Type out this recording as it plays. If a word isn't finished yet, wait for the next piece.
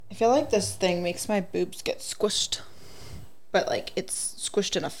feel like this thing makes my boobs get squished. But, like, it's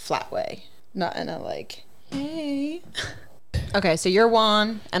squished in a flat way. Not in a, like, hey. Okay, so you're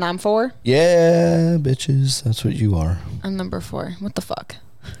 1 and I'm 4? Yeah, bitches. That's what you are. I'm number 4. What the fuck?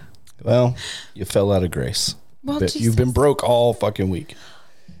 Well, you fell out of grace. Well, You've been broke all fucking week.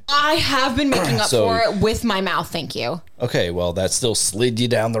 I have been making up for it with my mouth, thank you. Okay, well, that still slid you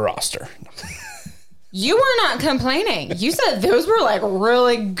down the roster. You were not complaining. You said those were like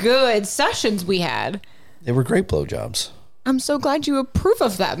really good sessions we had. They were great blowjobs. I'm so glad you approve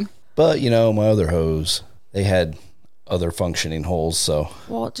of them. But, you know, my other hoes, they had other functioning holes, so.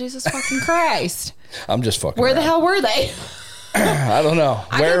 Well, Jesus fucking Christ. I'm just fucking Where the around. hell were they? I don't know.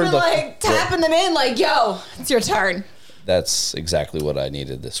 I could have been like tapping them in like, yo, it's your turn. That's exactly what I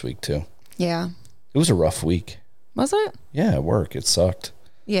needed this week, too. Yeah. It was a rough week. Was it? Yeah, at work. It sucked.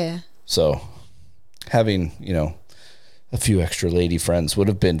 Yeah. So having, you know, a few extra lady friends would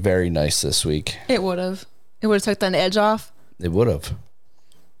have been very nice this week. It would have. It would have took the edge off. It would have.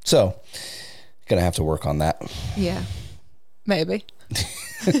 So, gonna have to work on that. Yeah. Maybe.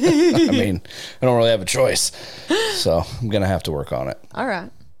 I mean, I don't really have a choice. So, I'm gonna have to work on it. All right.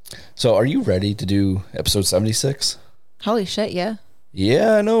 So, are you ready to do episode 76? Holy shit, yeah.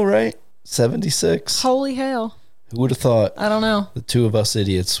 Yeah, I know, right? 76. Holy hell. Who would have thought I don't know. the two of us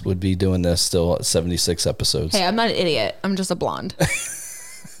idiots would be doing this still at 76 episodes? Hey, I'm not an idiot. I'm just a blonde.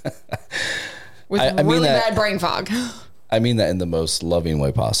 With I mean really that- bad brain fog. I mean that in the most loving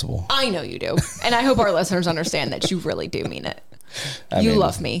way possible. I know you do. And I hope our listeners understand that you really do mean it. I You mean,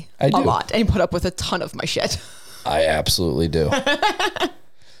 love me I a do. lot. And you put up with a ton of my shit. I absolutely do.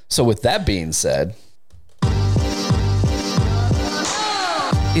 So with that being said,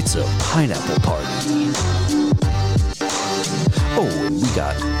 It's a pineapple party. Oh, and we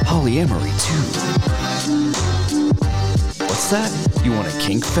got polyamory too. What's that? You want a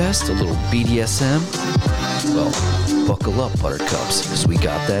kink fest? A little BDSM? Well, buckle up, buttercups, because we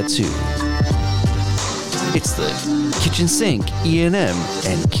got that too. It's the Kitchen Sink, E&M,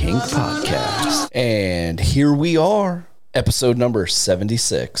 and Kink Podcast. and here we are, episode number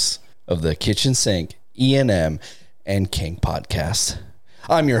 76 of the Kitchen Sink, E&M, and King Podcast.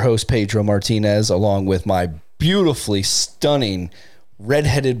 I'm your host, Pedro Martinez, along with my beautifully stunning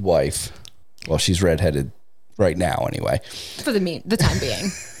redheaded wife. Well, she's redheaded right now anyway. For the time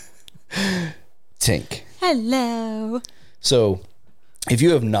being. Tink. Hello. So, if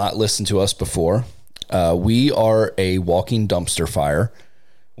you have not listened to us before, we are a walking dumpster fire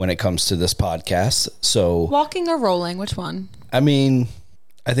when it comes to this podcast. So, Walking or rolling? Which one? I mean,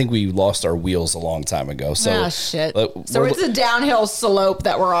 I think we lost our wheels a long time ago. So, shit. but So it's a downhill slope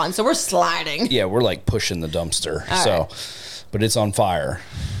that we're on. So we're sliding. yeah, we're like pushing the dumpster. All so, right. but it's on fire.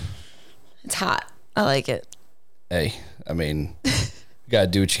 It's hot. I like it. Hey, I mean, you got to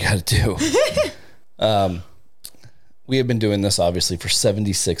do what you got to do. We have been doing this obviously for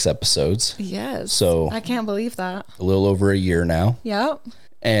 76 episodes, Yes. So- I can't believe that. a little over a year now. Yep.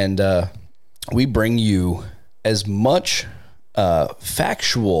 And we bring you as much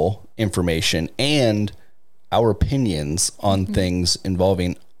factual information and our opinions on things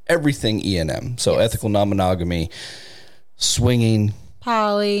involving everything E&M. So ethical non-monogamy, swinging.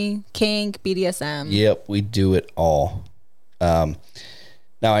 Poly, kink, BDSM. Yep, we do it all.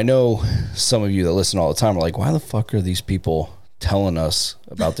 Now, I know some of you that listen all the time are like, why the fuck are these people telling us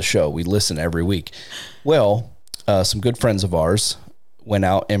about the show? We listen every week. Well, some good friends of ours went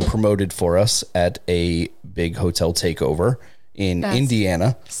out and promoted for us at a big hotel takeover in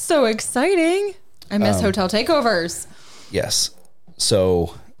Indiana. So exciting. I miss hotel takeovers. Yes.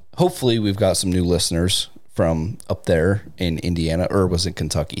 So hopefully we've got some new listeners from up there in Indiana, or was it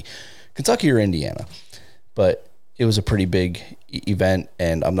Kentucky? Kentucky or Indiana. But it was a pretty big event,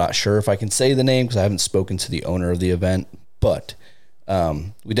 and I'm not sure if I can say the name because I haven't spoken to the owner of the event, but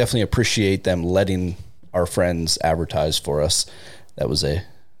we definitely appreciate them letting our friends advertise for us. That was a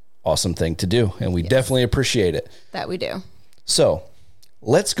awesome thing to do, and we definitely appreciate it. That we do. So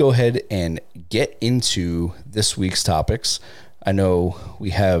let's go ahead and get into this week's topics. I know we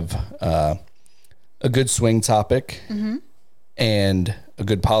have a good swing topic and a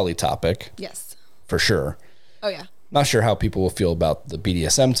good poly topic Yes. for sure. Oh, yeah. Not sure how people will feel about the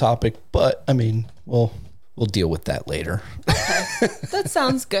BDSM topic, but I mean, we'll deal with that later. That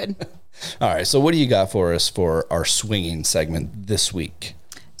sounds good. All right. So what do you got for us for our swinging segment this week?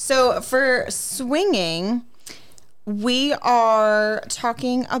 So for swinging, we are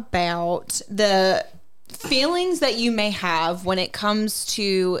talking about the feelings that you may have when it comes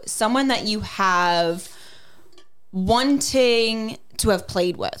to someone that you have wanting to have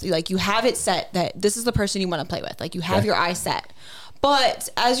played with. Like you have it set that this is the person you want to play with. Like you have your eyes set, But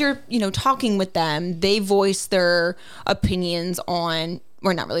as you're, talking with them, they voice their opinions on,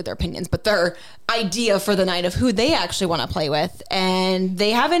 or not really their opinions, but their idea for the night of who they actually want to play with. And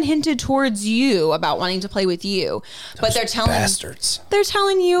they haven't hinted towards you about wanting to play with you. But they're telling bastards. They're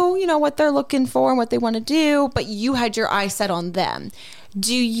telling you, what they're looking for and what they want to do, but you had your eye set on them.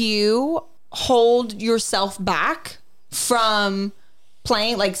 Do you hold yourself back from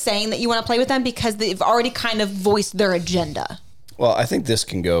playing, like saying that you want to play with them because they've already kind of voiced their agenda? Well, I think this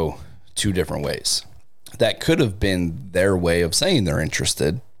can go two different ways. That could have been their way of saying they're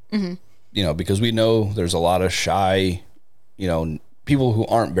interested, because we know there's a lot of shy, people who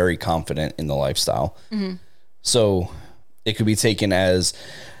aren't very confident in the lifestyle. So it could be taken as,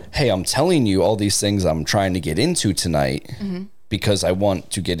 hey, I'm telling you all these things I'm trying to get into tonight because I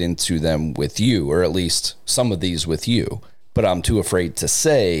want to get into them with you, or at least some of these with you, but I'm too afraid to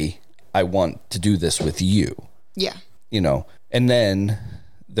say I want to do this with you. Yeah. And then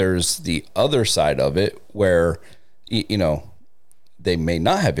there's the other side of it where, they may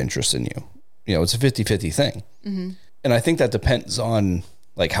not have interest in you. It's a 50-50 thing. And I think that depends on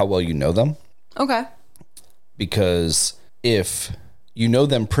like how well you know them. Okay. Because if you know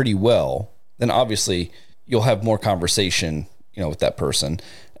them pretty well, then obviously you'll have more conversation, with that person,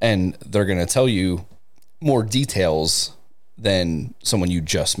 and they're going to tell you more details than someone you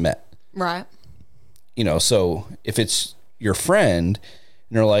just met. Right. So if it's your friend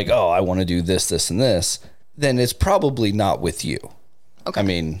and they're like, oh, I want to do this, this, and this, then it's probably not with you. Okay. I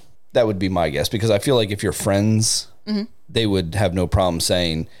mean, that would be my guess, because I feel like if you're friends, they would have no problem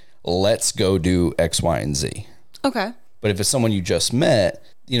saying, let's go do X, Y, and Z. Okay. But if it's someone you just met,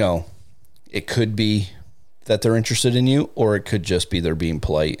 it could be that they're interested in you, or it could just be they're being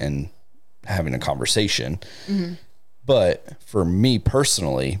polite and having a conversation. But for me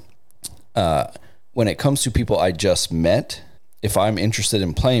personally, when it comes to people I just met, if I'm interested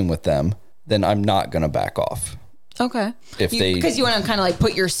in playing with them, then I'm not going to back off. Okay. Because you want to kind of like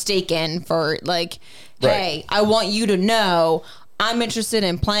put your stake in for like, hey, right. I want you to know I'm interested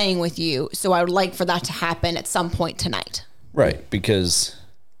in playing with you. So I would like for that to happen at some point tonight. Right. Because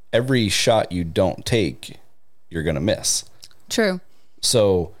every shot you don't take, you're going to miss. True.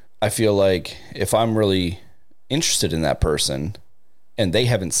 So I feel like if I'm really interested in that person and they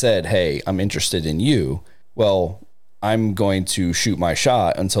haven't said, hey, I'm interested in you, well, I'm going to shoot my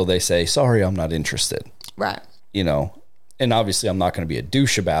shot until they say, sorry, I'm not interested. Right. And obviously I'm not going to be a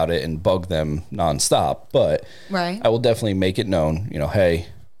douche about it and bug them nonstop, but right. I will definitely make it known, hey,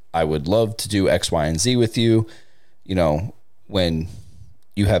 I would love to do X, Y, and Z with you. When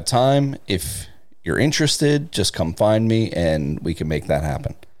you have time, if you're interested, just come find me and we can make that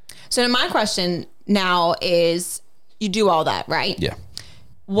happen. So my question now is, you do all that, right? Yeah.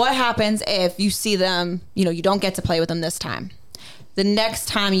 What happens if you see them, you don't get to play with them this time? The next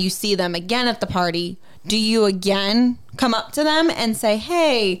time you see them again at the party, do you again come up to them and say,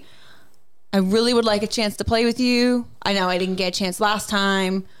 hey, I really would like a chance to play with you. I know I didn't get a chance last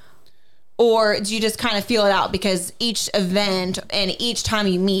time. Or do you just kind of feel it out because each event and each time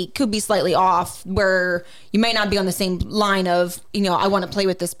you meet could be slightly off, where you may not be on the same line of, I want to play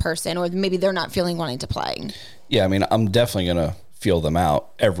with this person, or maybe they're not feeling wanting to play? Yeah, I mean, I'm definitely going to feel them out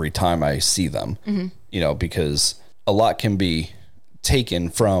every time I see them, because a lot can be taken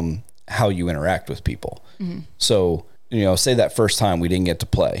from how you interact with people. So, say that first time we didn't get to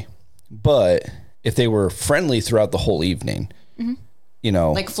play, but if they were friendly throughout the whole evening,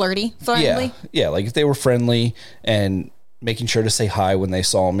 like friendly. Yeah. Like if they were friendly and making sure to say hi when they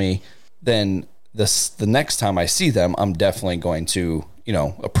saw me, then the next time I see them, I'm definitely going to,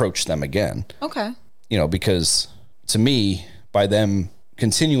 approach them again. Okay. Because to me, by them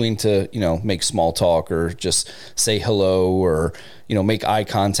continuing to, make small talk or just say hello or, make eye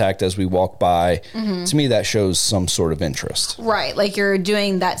contact as we walk by, to me, that shows some sort of interest. Right. Like you're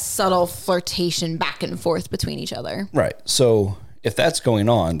doing that subtle flirtation back and forth between each other. Right. So if that's going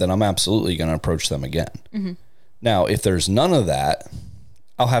on, then I'm absolutely going to approach them again. Now, if there's none of that,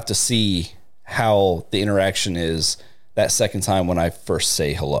 I'll have to see how the interaction is that second time when I first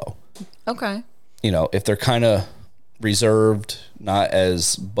say hello. Okay. If they're kind of reserved, not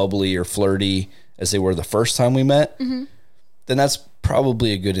as bubbly or flirty as they were the first time we met, then that's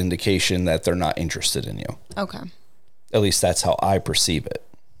probably a good indication that they're not interested in you. Okay. At least that's how I perceive it.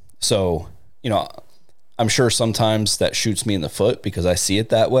 So, I'm sure sometimes that shoots me in the foot because I see it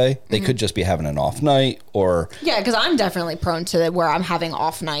that way. They could just be having an off night or. Yeah, because I'm definitely prone to where I'm having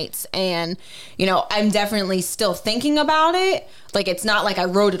off nights and, you know, I'm definitely still thinking about it. Like, it's not like I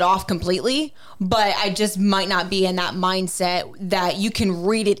wrote it off completely, but I just might not be in that mindset that you can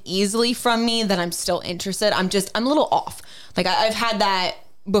read it easily from me that I'm still interested. I'm a little off. Like, I've had that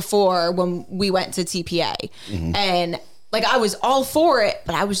before when we went to TPA and like I was all for it,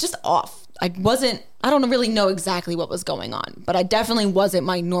 but I was just off. I don't really know exactly what was going on, but I definitely wasn't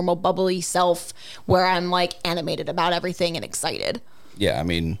my normal bubbly self where I'm like animated about everything and excited. Yeah, I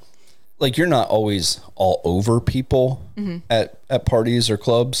mean, like you're not always all over people at parties or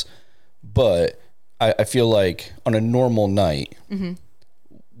clubs, but I feel like on a normal night,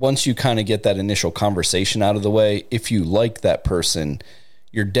 once you kind of get that initial conversation out of the way, if you like that person,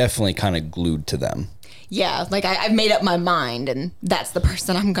 you're definitely kind of glued to them. Yeah, like I've made up my mind and that's the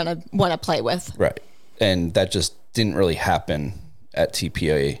person I'm going to want to play with. Right. And that just didn't really happen at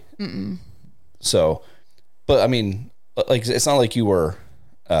TPA. So, but I mean, like, it's not like you were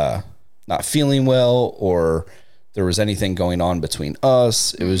not feeling well or there was anything going on between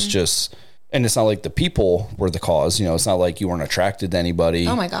us. It was just, and it's not like the people were the cause, you know, it's not like you weren't attracted to anybody.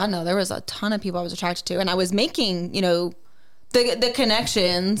 Oh my God, no, there was a ton of people I was attracted to and I was making, you know, the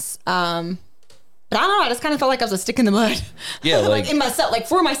connections, but I don't know. I just kind of felt like I was a stick in the mud. Yeah, like in myself, like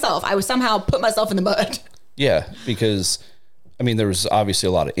for myself, I was somehow put myself in the mud. Yeah, because I mean, there was obviously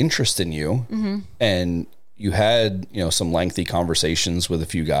a lot of interest in you, and you had, you know, some lengthy conversations with a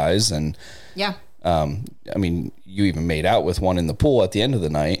few guys, and yeah, I mean, you even made out with one in the pool at the end of the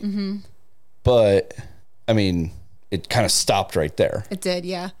night. But I mean, it kind of stopped right there. It did,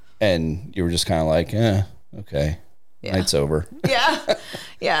 yeah. And you were just kind of like, okay. Yeah. Night's over.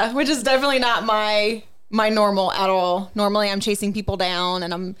 Yeah, which is definitely not my normal at all. Normally I'm chasing people down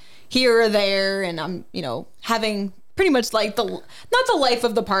and I'm here or there and I'm, you know, having pretty much like not the life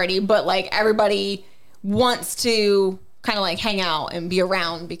of the party, but like everybody wants to kind of like hang out and be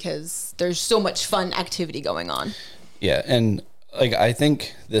around because there's so much fun activity going on. Yeah, and like I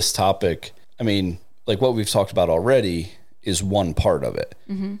think this topic, I mean, like what we've talked about already is one part of it.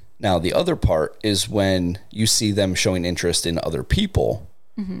 Now, the other part is when you see them showing interest in other people,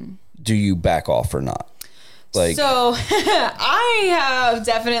 do you back off or not? Like, so I have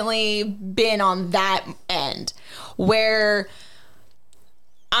definitely been on that end where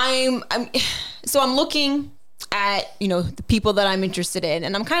I'm looking at, you know, the people that I'm interested in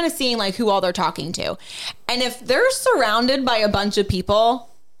and I'm kind of seeing like who all they're talking to. And if they're surrounded by a bunch of people,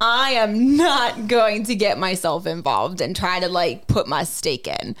 I am not going to get myself involved and try to like put my stake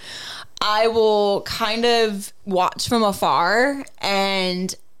in. I will kind of watch from afar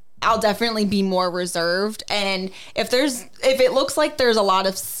and I'll definitely be more reserved. And if it looks like there's a lot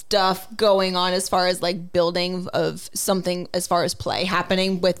of stuff going on as far as like building of something as far as play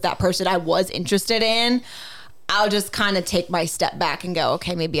happening with that person I was interested in, I'll just kind of take my step back and go,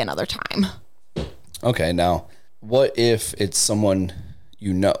 okay, maybe another time. Okay. Now, what if it's someone,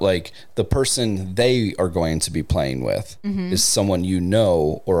 you know, like the person they are going to be playing with is someone you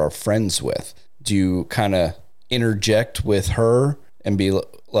know or are friends with? Do you kind of interject with her and be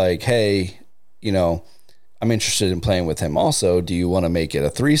like, hey, you know, I'm interested in playing with him also. Do you want to make it a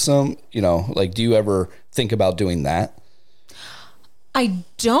threesome? You know, like, do you ever think about doing that? I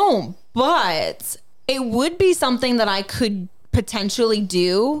don't, but it would be something that I could potentially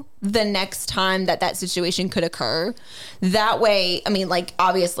do the next time that situation could occur. That way, I mean, like,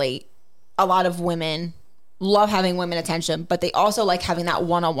 obviously a lot of women love having women attention, but they also like having that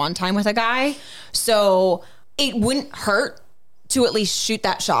one-on-one time with a guy. So it wouldn't hurt to at least shoot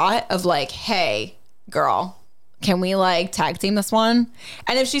that shot of like, hey, girl, can we like tag team this one?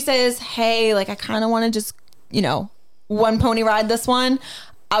 And if she says, hey, like I kind of want to just, you know, one pony ride this one,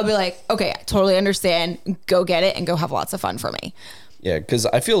 I'll be like, okay, I totally understand. Go get it and go have lots of fun for me. Yeah, because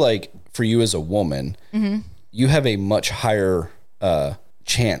I feel like for you as a woman, you have a much higher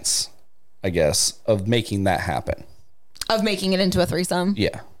chance, I guess, of making that happen. Of making it into a threesome?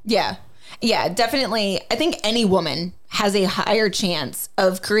 Yeah. Yeah. Yeah, definitely. I think any woman has a higher chance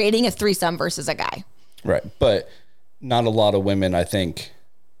of creating a threesome versus a guy. Right. But not a lot of women, I think,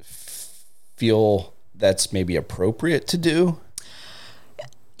 feel that's maybe appropriate to do.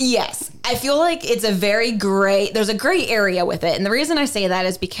 Yes. I feel like it's there's a gray area with it. And the reason I say that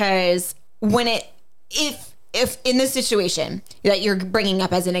is because if in this situation that you're bringing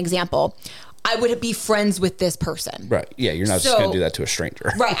up as an example, I would be friends with this person. Right. Yeah. You're not just going to do that to a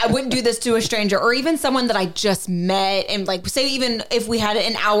stranger. Right. I wouldn't do this to a stranger or even someone that I just met. And like, say, even if we had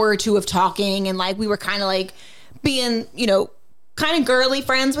an hour or two of talking and like, we were kind of like being, you know, kind of girly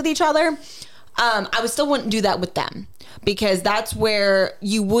friends with each other. I still wouldn't do that with them, because that's where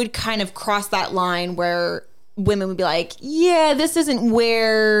you would kind of cross that line where women would be like, yeah, this isn't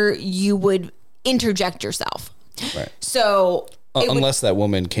where you would interject yourself. Right. So unless that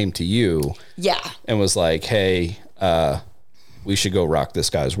woman came to you, and was like, hey, we should go rock this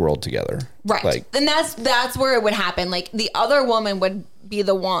guy's world together. Right. Like, and that's where it would happen. Like, the other woman would be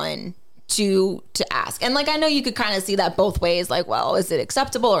the one to ask. And like, I know you could kind of see that both ways. Like, well, is it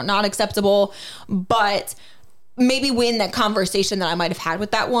acceptable or not acceptable? But maybe when that conversation that I might have had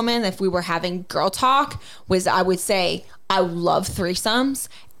with that woman, if we were having girl talk, was I would say, I love threesomes,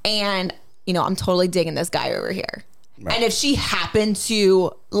 and, you know, I'm totally digging this guy over here. Right. And if she happened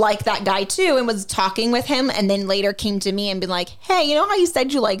to like that guy too and was talking with him, and then later came to me and been like, hey, you know how you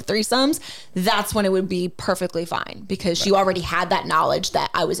said you like threesomes? That's when it would be perfectly fine, because she already had that knowledge that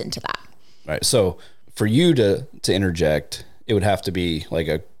I was into that. Right. So for you to interject, it would have to be like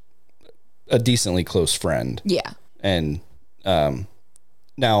a decently close friend. Yeah. And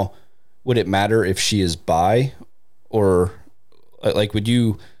now, would it matter if she is bi, or like, would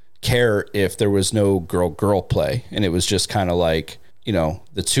you care if there was no girl play and it was just kind of like, you know,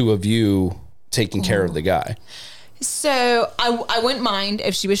 the two of you taking care of the guy? So I wouldn't mind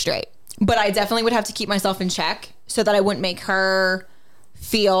if she was straight, but I definitely would have to keep myself in check so that I wouldn't make her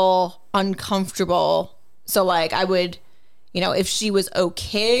feel uncomfortable. So like, I would, you know, if she was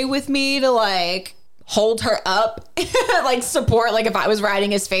okay with me to like hold her up, like support, like if I was riding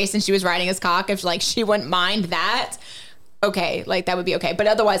his face and she was riding his cock, if like she wouldn't mind that, okay, like that would be okay. But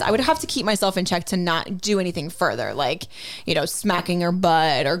otherwise, I would have to keep myself in check to not do anything further, like, you know, smacking her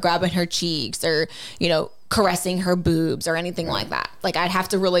butt or grabbing her cheeks or, you know, caressing her boobs or anything like that. Like, I'd have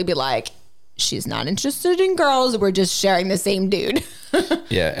to really be like, she's not interested in girls. We're just sharing the same dude.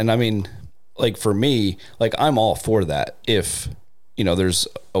 Yeah. And I mean, like for me, like I'm all for that. If, you know, there's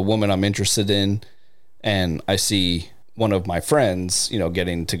a woman I'm interested in and I see one of my friends, you know,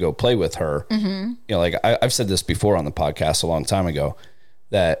 getting to go play with her, you know, like I've said this before on the podcast a long time ago,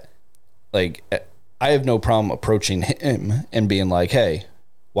 that like I have no problem approaching him and being like, hey,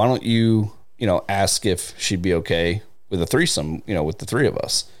 why don't you, you know, ask if she'd be okay with a threesome, you know, with the three of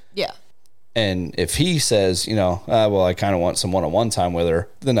us. Yeah. And if he says, you know, well, I kind of want some one-on-one time with her,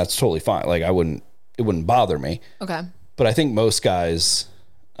 then that's totally fine. Like it wouldn't bother me. Okay. But I think most guys,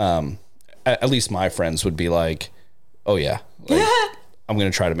 at least my friends, would be like, oh yeah, like, I'm going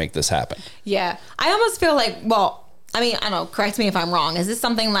to try to make this happen. Yeah. I almost feel like, well, I mean, I don't know, correct me if I'm wrong. Is this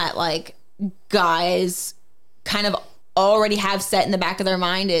something that like guys kind of already have set in the back of their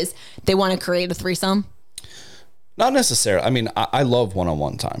mind, is they want to create a threesome? Not necessarily. I mean, I love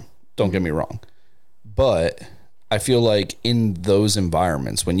one-on-one time. Don't get me wrong. But I feel like in those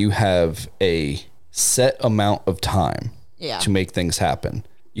environments, when you have a set amount of time to make things happen,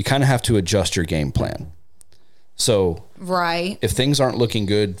 you kind of have to adjust your game plan. So right, if things aren't looking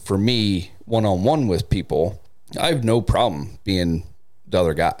good for me one-on-one with people, I have no problem being the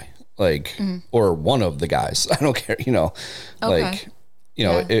other guy, like, or one of the guys. I don't care, you know, like, you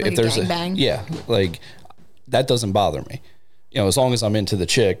know, if there's like that doesn't bother me, you know, as long as I'm into the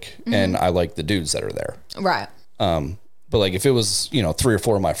chick and I like the dudes that are there. Right. But like if it was, you know, 3 or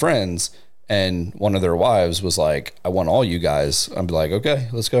 4 of my friends and one of their wives was like, I want all you guys, I'd be like, okay,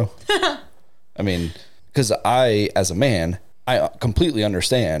 let's go. I mean, because I, as a man, I completely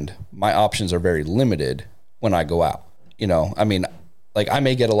understand my options are very limited when I go out. You know, I mean, like I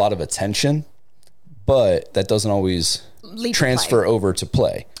may get a lot of attention, but that doesn't always transfer over to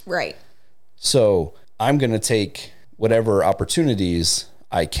play. Right. So I'm going to take whatever opportunities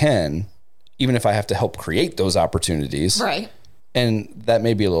I can, even if I have to help create those opportunities. Right. And that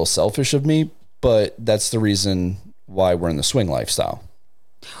may be a little selfish of me, but that's the reason why we're in the swing lifestyle.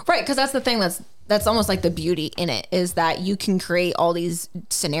 Right. Because that's the thing that's almost like the beauty in it, is that you can create all these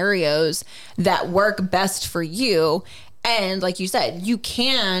scenarios that work best for you. And like you said, you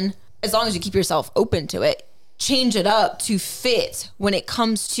can, as long as you keep yourself open to it, change it up to fit when it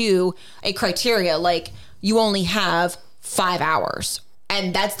comes to a criteria. Like you only have 5 hours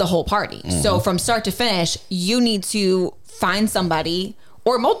and that's the whole party. So from start to finish, you need to find somebody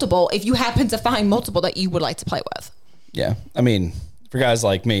or multiple, if you happen to find multiple that you would like to play with. Yeah. I mean, for guys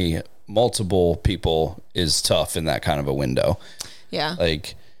like me, multiple people is tough in that kind of a window. Yeah.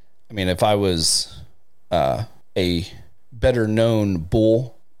 Like, I mean, if I was a better known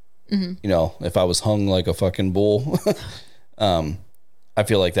bull, you know, if I was hung like a fucking bull, I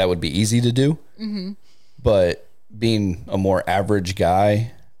feel like that would be easy to do. But being a more average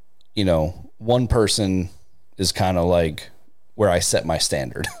guy, you know, one person is kind of like where I set my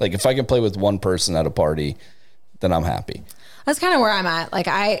standard. Like if I can play with one person at a party, then I'm happy. That's kind of where I'm at. Like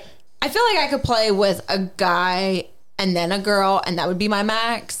I feel like I could play with a guy and then a girl, and that would be my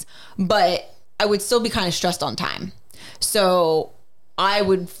max, but I would still be kind of stressed on time. So I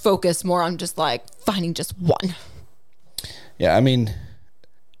would focus more on just like finding just one. Yeah, I mean,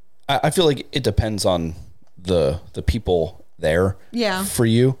 I feel like it depends on the people there. Yeah. For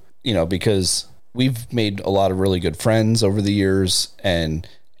you, you know, because we've made a lot of really good friends over the years, and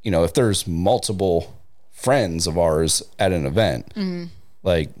you know, if there's multiple friends of ours at an event,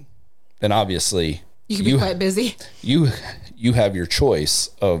 like, then obviously You could be quite busy. You have your choice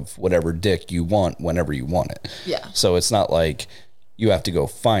of whatever dick you want whenever you want it. Yeah. So it's not like you have to go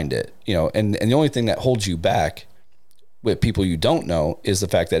find it, you know, and the only thing that holds you back with people you don't know is the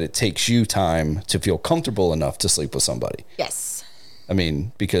fact that it takes you time to feel comfortable enough to sleep with somebody. Yes. I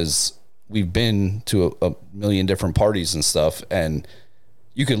mean, because we've been to a million different parties and stuff, and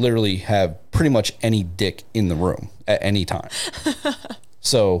you could literally have pretty much any dick in the room at any time.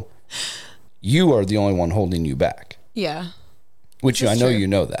 So you are the only one holding you back. Yeah. Which I know true. you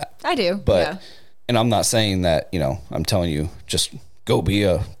know that. I do. But, yeah. and I'm not saying that, you know, I'm telling you just go be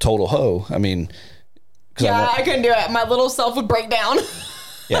a total hoe. I mean, I couldn't do it. My little self would break down.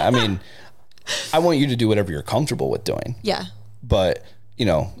 yeah, I mean, I want you to do whatever you're comfortable with doing. Yeah. But, you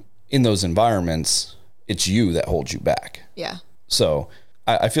know, in those environments, it's you that holds you back. Yeah. So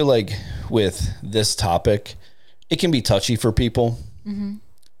I feel like with this topic, it can be touchy for people,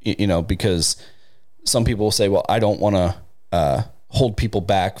 you know, because some people will say, well, I don't want to hold people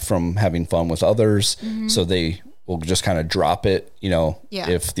back from having fun with others. So they will just kind of drop it, you know,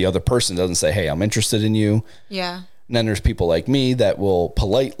 if the other person doesn't say, hey, I'm interested in you. Yeah. And then there's people like me that will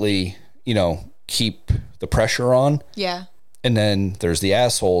politely, you know, keep the pressure on. Yeah. And then there's the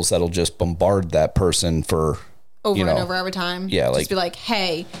assholes that'll just bombard that person for Over you know, and over every time. Yeah. Just Like, be like,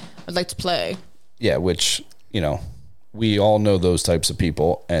 hey, I'd like to play. yeah, which, you know, we all know those types of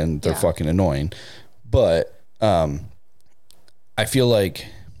people and they're fucking annoying. But I feel like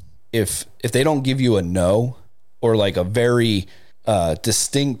if they don't give you a no or like a very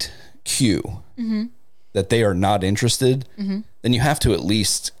distinct cue that they are not interested, then you have to at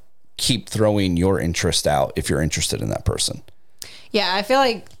least keep throwing your interest out if you're interested in that person. Yeah, I feel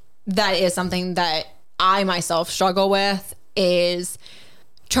like that is something that I myself struggle with, is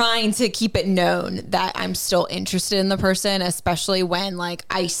trying to keep it known that I'm still interested in the person, especially when like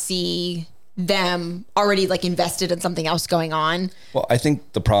I see them already like invested in something else going on. Well, I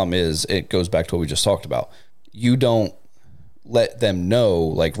think the problem is it goes back to what we just talked about. You don't let them know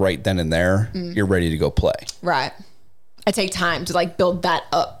like right then and there you're ready to go play. Right. I take time to like build that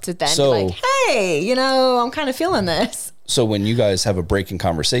up to then So- be like, hey, you know, I'm kind of feeling this. So when you guys have a break in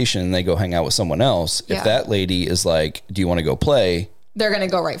conversation and they go hang out with someone else, Yeah. if that lady is like, do you want to go play? They're going to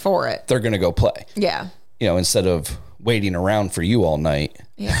go right for it. They're going to go play, Yeah. you know, instead of waiting around for you all night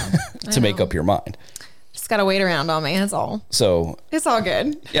Yeah. to make up your mind. Just got to wait around on me. That's all. So, It's all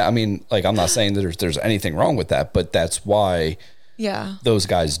good. yeah, I mean, like, I'm not saying that there's anything wrong with that, but that's why Yeah. those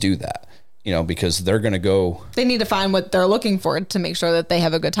guys do that, you know, because they're going to go. They need to find what they're looking for to make sure that they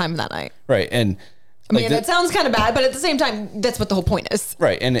have a good time that night. Right. And I mean, that sounds kind of bad, but at the same time, that's what the whole point is.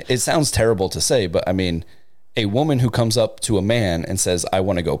 right. And it sounds terrible to say, but I mean, a woman who comes up to a man and says, I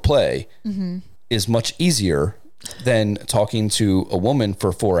want to go play is much easier than talking to a woman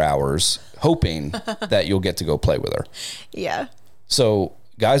for 4 hours, hoping that you'll get to go play with her. Yeah. So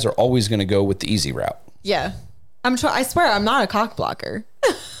guys are always going to go with the easy route. Yeah. I swear I'm not a cock blocker.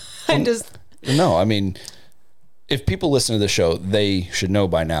 I'm just, No, I mean, if people listen to the show, they should know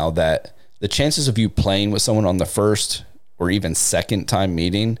by now that the chances of you playing with someone on the first or even second time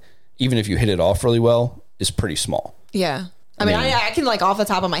meeting, even if you hit it off really well, is pretty small. yeah. I mean, I can like off the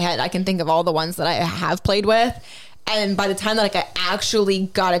top of my head, I can think of all the ones that I have played with. And by the time that like I actually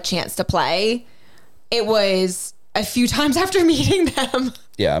got a chance to play, it was a few times after meeting them.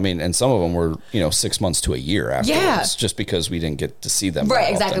 Yeah, I mean, and some of them were, 6 months to a year afterwards, just because we didn't get to see them. Right,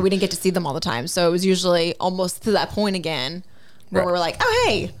 that exactly. often. We didn't get to see them all the time. So it was usually almost to that point again where Right. we were like, oh,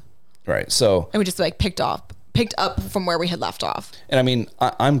 hey. Right. So, And we just like picked up from where we had left off. and I mean,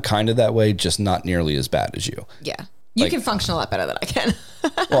 I'm kind of that way, just not nearly as bad as you. Yeah. You Like- can function a lot better than I can.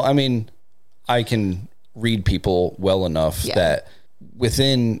 Well, I mean, I can read people well enough that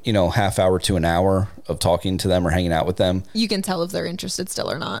within, half hour to an hour of talking to them or hanging out with them, You can tell if they're interested still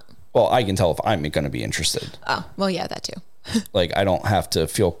or not. well, I can tell if I'm going to be interested. Oh, well, yeah, that too. Like, I don't have to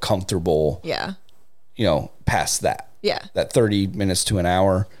feel comfortable, Yeah. past that. Yeah. That 30 minutes to an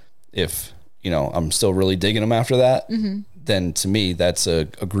hour, if, I'm still really digging them after that, then to me, that's a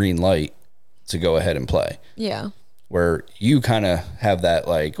green light to go ahead and play. Yeah. Where you kind of have that,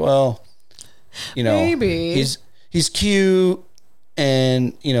 like, well, Maybe. he's cute,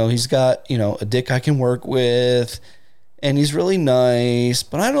 and, you know, he's got, you know, a dick I can work with, and he's really nice,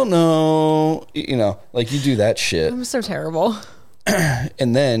 but I don't know, you know, like you do that shit. I'm so terrible.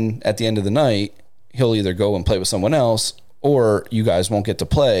 And then at the end of the night, he'll either go and play with someone else, or you guys won't get to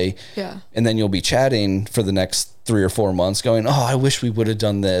play. Yeah. And then you'll be chatting for the next 3 or 4 months going, oh, I wish we would have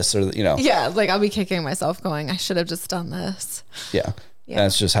done this, or, you know. Yeah, like I'll be kicking myself going, I should have just done this. Yeah.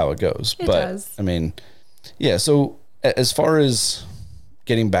 That's just how it goes. It but does. I mean, yeah. So as far as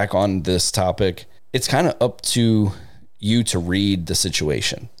getting back on this topic, it's kind of up to you to read the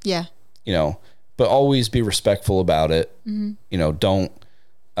situation. Yeah. You know, but always be respectful about it. Mm-hmm. You know, don't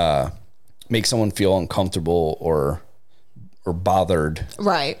make someone feel uncomfortable or bothered.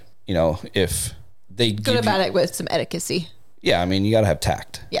 Right. You know, if they Good about it with some etiquette. Yeah, I mean, you got to have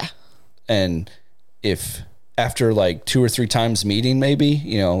tact. Yeah. And if after like 2 or 3 times meeting, maybe,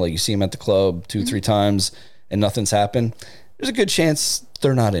 you know, like you see them at the club 2 or 3 times and nothing's happened, there's a good chance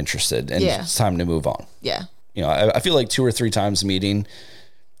they're not interested and it's time to move on. Yeah. You know, I feel like 2 or 3 times meeting,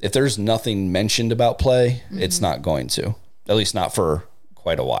 if there's nothing mentioned about play, it's not going to, at least not for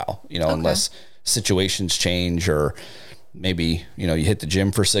quite a while, you know, unless situations change, or maybe, you know, you hit the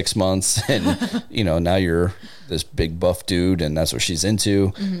gym for 6 months and, you know, now you're this big buff dude and that's what she's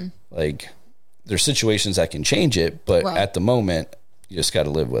into. Like, there's situations that can change it, but at the moment, you just got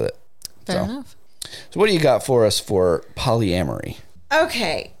to live with it. Fair enough. So what do you got for us for polyamory?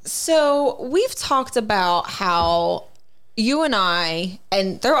 Okay, so we've talked about how you and I,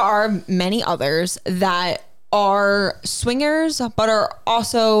 and there are many others that are swingers, but are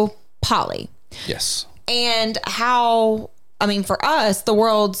also poly. Yes. And how, I mean, for us,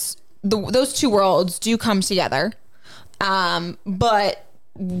 those two worlds do come together. But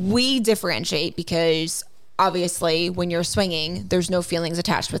we differentiate because obviously when you're swinging, there's no feelings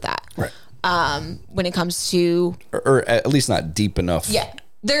attached with that. Right. When it comes to, Or at least not deep enough. yeah,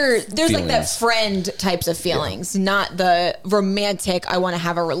 there's like that friend types of feelings, not the romantic, I want to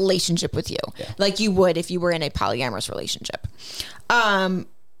have a relationship with you, like you would if you were in a polyamorous relationship.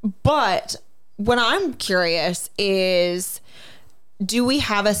 But what I'm curious is, do we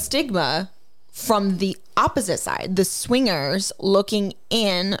have a stigma from the opposite side, the swingers looking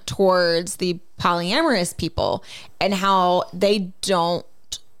in towards the polyamorous people and how they don't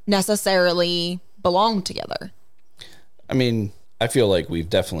necessarily belong together? I mean, I feel like we've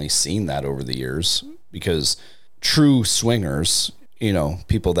definitely seen that over the years, because true swingers, you know,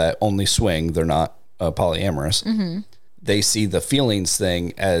 people that only swing, they're not polyamorous. They see the feelings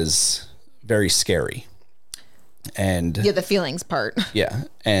thing as very scary. And Yeah, the feelings part. yeah.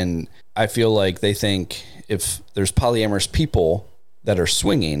 And I feel like they think if there's polyamorous people that are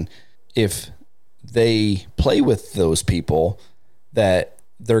swinging, if they play with those people, that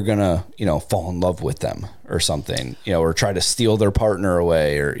they're gonna, you know, fall in love with them or something, you know, or try to steal their partner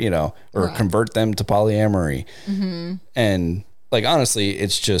away, or, you know, or convert them to polyamory. And like, honestly,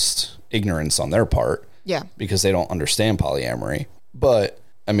 it's just ignorance on their part. Yeah. Because they don't understand polyamory. But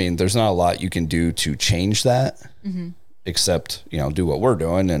I mean, there's not a lot you can do to change that, except, you know, do what we're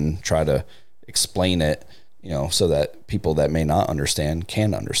doing and try to explain it, you know, so that people that may not understand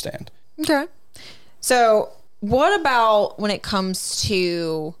can understand. Okay. So what about when it comes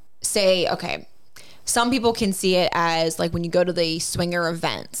to, say, okay, some people can see it as like when you go to the swinger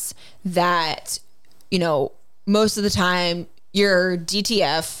events that, you know, most of the time you're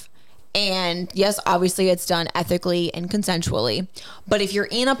DTF, and yes, obviously it's done ethically and consensually, but if you're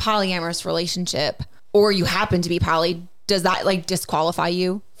in a polyamorous relationship or you happen to be poly, does that like disqualify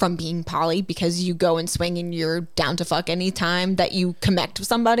you from being poly because you go and swing and you're down to fuck anytime that you connect with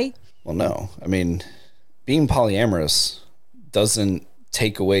somebody? Well, no. I mean, being polyamorous doesn't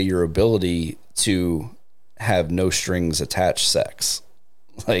take away your ability to have no strings attached sex.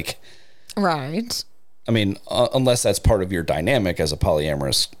 Like, Right. I mean, unless that's part of your dynamic as a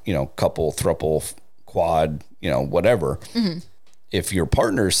polyamorous, you know, couple, throuple, quad, you know, whatever. If your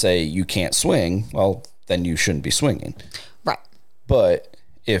partners say you can't swing, well, then you shouldn't be swinging. Right. But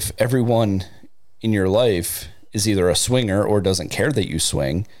if everyone in your life is either a swinger or doesn't care that you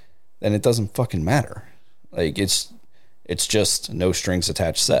swing, then it doesn't fucking matter. Like, it's just no strings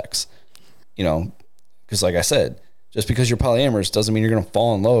attached sex, you know, because like I said, just because you're polyamorous doesn't mean you're going to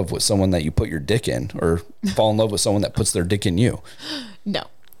fall in love with someone that you put your dick in, or fall in love with someone that puts their dick in you. No.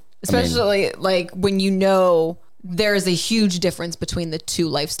 Especially like when you know there's a huge difference between the two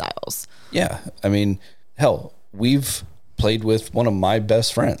lifestyles. Yeah. I mean, hell, we've played with one of my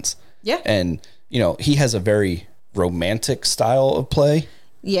best friends. Yeah. And, you know, he has a very romantic style of play,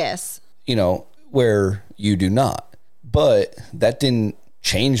 Yes. you know, where you do not. But that didn't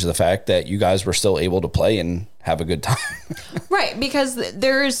change the fact that you guys were still able to play and have a good time. Right, because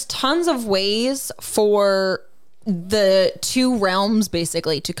there's tons of ways for the two realms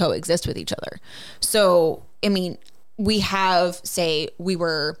basically to coexist with each other. So, I mean, we have, say, we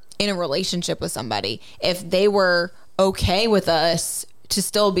were in a relationship with somebody. If they were okay with us to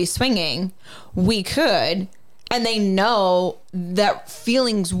still be swinging, we could, and they know that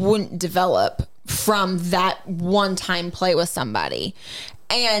feelings wouldn't develop from that one-time play with somebody.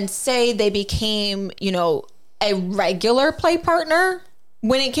 And say they became, you know, a regular play partner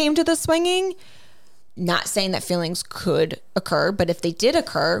when it came to the swinging. Not saying that feelings could occur, but if they did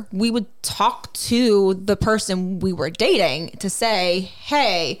occur, we would talk to the person we were dating to say,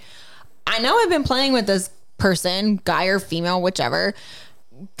 hey, I know I've been playing with this person, guy or female, whichever.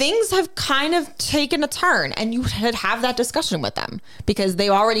 Things have kind of taken a turn, and you should have that discussion with them because they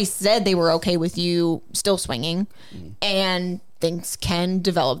already said they were okay with you still swinging, and things can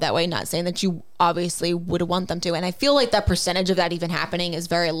develop that way. Not saying that you obviously would want them to. And I feel like that percentage of that even happening is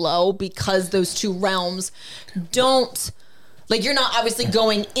very low because those two realms don't, like, you're not obviously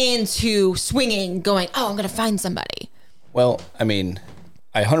going into swinging going, oh, I'm going to find somebody. Well, I mean,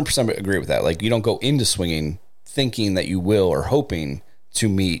 I 100% agree with that. Like, you don't go into swinging thinking that you will or hoping to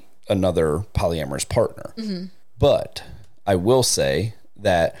meet another polyamorous partner. But I will say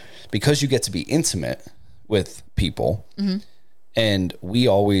that because you get to be intimate with people, and we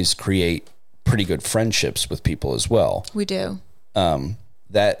always create pretty good friendships with people as well. We do.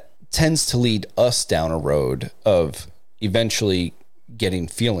 That tends to lead us down a road of eventually getting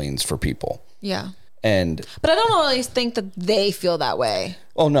feelings for people. Yeah. But I don't always think that they feel that way.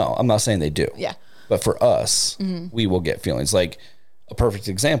 Oh, no, I'm not saying they do. Yeah. But for us, we will get feelings. Like a perfect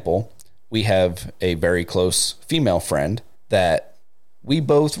example, we have a very close female friend that we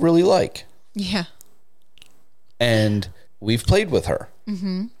both really like. Yeah. And we've played with her.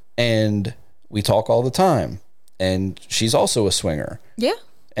 And we talk all the time. And she's also a swinger. Yeah.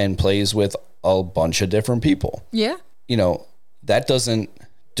 And plays with a bunch of different people. Yeah. You know, that doesn't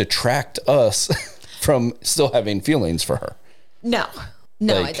detract us from still having feelings for her. No,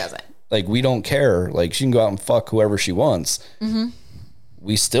 it doesn't. Like, we don't care. Like, she can go out and fuck whoever she wants.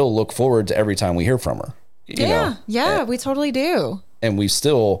 We still look forward to every time we hear from her. You know? Yeah, we totally do. And we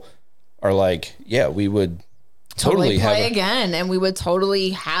still are like, yeah, we would totally play have again, and we would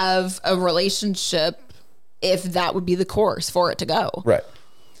totally have a relationship if that would be the course for it to go. Right.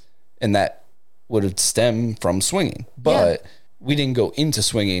 And that would stem from swinging. But we didn't go into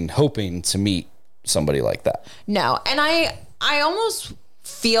swinging hoping to meet somebody like that. No. And I almost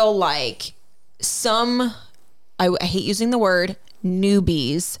feel like I hate using the word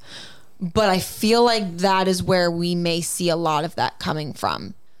newbies, but I feel like that is where we may see a lot of that coming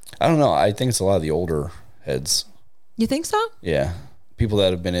from. I don't know. I think it's a lot of the older heads. You think so? Yeah. People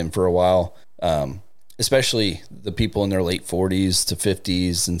that have been in for a while, especially the people in their late 40s to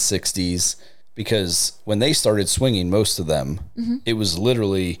 50s and 60s, because when they started swinging, most of them, it was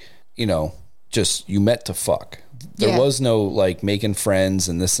literally, you know, just you met to fuck. There was no like making friends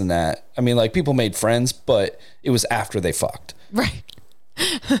and this and that. I mean, like, people made friends, but it was after they fucked. Right.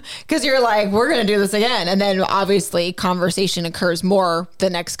 Because you're like, we're going to do this again. And then obviously conversation occurs more the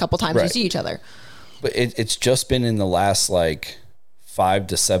next couple times you see each other. But it's just been in the last like 5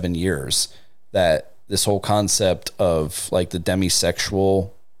 to 7 years that this whole concept of like the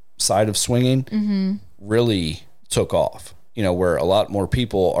demisexual side of swinging really took off. You know, where a lot more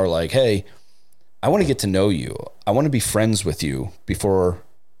people are like, hey, I want to get to know you. I want to be friends with you before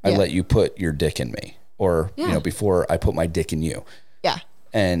I let you put your dick in me, or, you know, before I put my dick in you. Yeah.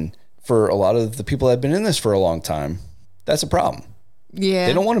 And for a lot of the people that have been in this for a long time, that's a problem. Yeah.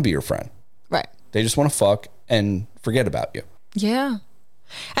 They don't want to be your friend. Right. They just want to fuck and forget about you. Yeah.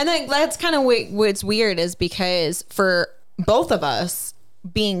 And then that's kind of what's weird is because for both of us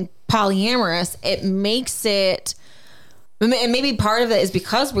being polyamorous, it makes it, and maybe part of it is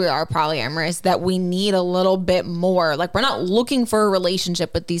because we are polyamorous, that we need a little bit more. Like, we're not looking for a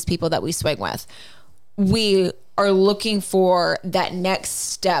relationship with these people that we swing with. We are looking for that next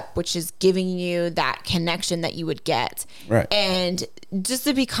step, which is giving you that connection that you would get. Right. And just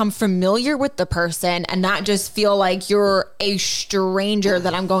to become familiar with the person and not just feel like you're a stranger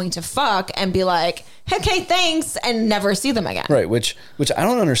that I'm going to fuck and be like, okay, thanks, and never see them again. Right. Which I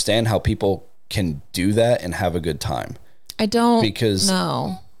don't understand how people can do that and have a good time. I don't, because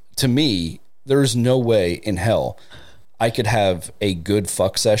no. To me, there's no way in hell I could have a good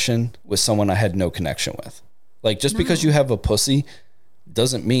fuck session with someone I had no connection with. Like, just because you have a pussy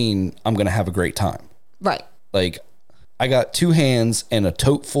doesn't mean I'm going to have a great time. Right. Like, I got 2 hands and a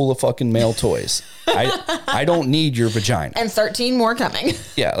tote full of fucking male toys. I don't need your vagina. And 13 more coming.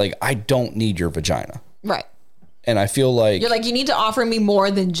 Yeah, like I don't need your vagina. Right. And I feel like You're like, you need to offer me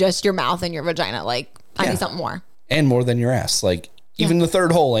more than just your mouth and your vagina. Like, I need something more. And more than your ass. Like even the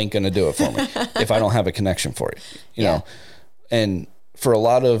third hole ain't going to do it for me if I don't have a connection for you, you know? And for a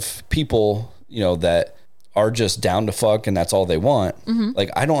lot of people, you know, that are just down to fuck and that's all they want. Like,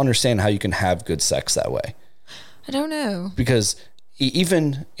 I don't understand how you can have good sex that way. I don't know. Because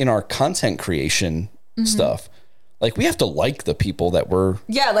even in our content creation stuff, like we have to like the people that we're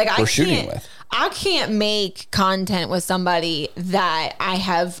shooting with. I can't make content with somebody that I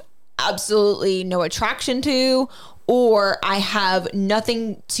have absolutely no attraction to, or I have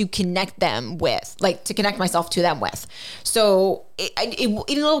nothing to connect them with, like to connect myself to them with. So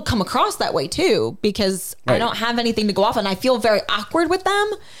it'll come across that way too, because I don't have anything to go off and I feel very awkward with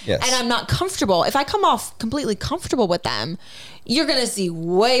them. Yes. And I'm not comfortable. If I come off completely comfortable with them, you're going to see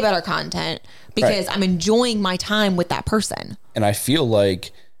way better content because I'm enjoying my time with that person. And I feel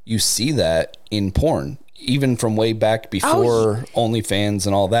like you see that in porn, even from way back before OnlyFans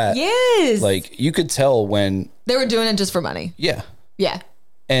and all that. Yes. Like you could tell when they were doing it just for money. Yeah. Yeah.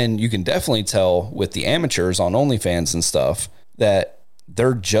 And you can definitely tell with the amateurs on OnlyFans and stuff that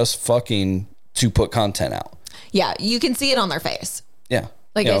they're just fucking to put content out. Yeah. You can see it on their face. Yeah.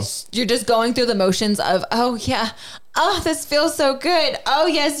 Like you're just going through the motions of, oh yeah, oh, this feels so good. Oh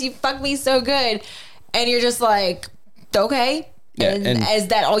yes, you fucked me so good. And you're just like, okay. Yeah, and is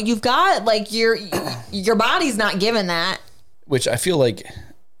that all you've got? Like your body's not giving that. Which I feel like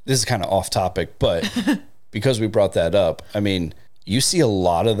this is kind of off topic, but because we brought that up, I mean, you see a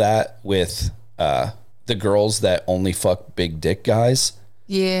lot of that with the girls that only fuck big dick guys.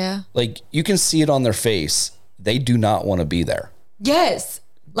 Yeah. Like you can see it on their face. They do not want to be there. Yes.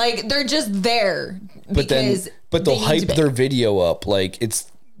 Like they're just there but they'll hype their video up like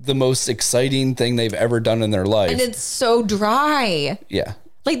it's the most exciting thing they've ever done in their life. And it's so dry. Yeah.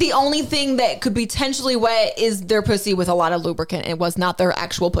 Like the only thing that could potentially wet is their pussy with a lot of lubricant. It was not their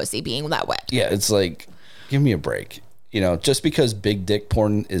actual pussy being that wet. Yeah. It's like, give me a break. You know, just because big dick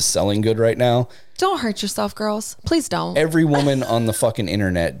porn is selling good right now. Don't hurt yourself, girls. Please don't. Every woman on the fucking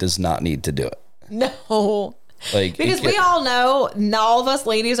internet does not need to do it. No. Like, because we all know all of us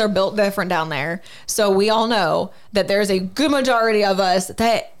ladies are built different down there. So we all know that there's a good majority of us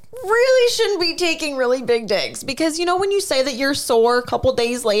that really shouldn't be taking really big dicks. Because, you know, when you say that you're sore a couple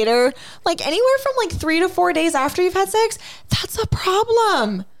days later, like anywhere from like 3 to 4 days after you've had sex, that's a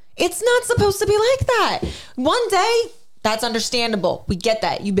problem. It's not supposed to be like that. One day, that's understandable. We get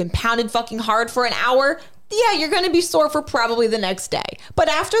that. You've been pounded fucking hard for an hour. Yeah, you're going to be sore for probably the next day. But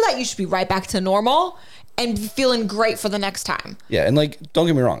after that, you should be right back to normal and feeling great for the next time. Yeah, and like, don't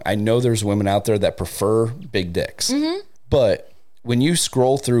get me wrong. I know there's women out there that prefer big dicks. But when you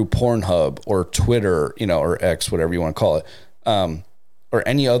scroll through Pornhub or Twitter, you know, or X, whatever you want to call it, or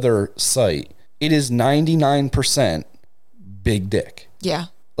any other site, it is 99% big dick. Yeah.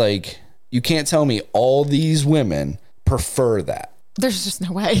 Like, you can't tell me all these women prefer that. There's just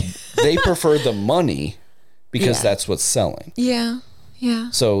no way. They prefer the money because that's what's selling. Yeah.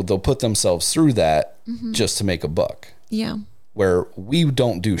 Yeah. So they'll put themselves through that just to make a buck. Yeah. Where we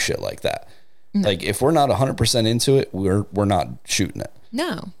don't do shit like that. No. Like if we're not 100% into it, we're not shooting it.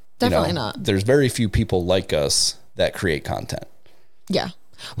 No, definitely not. There's very few people like us that create content. Yeah.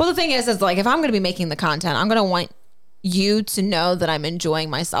 Well, the thing is like if I'm going to be making the content, I'm going to want you to know that I'm enjoying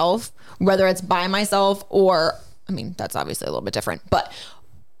myself, whether it's by myself or, I mean, that's obviously a little bit different, but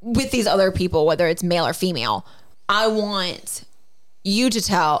with these other people, whether it's male or female, I want you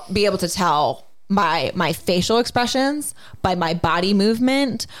to be able to tell by my facial expressions, by my body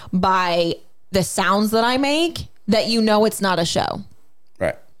movement, by the sounds that I make, that you know it's not a show.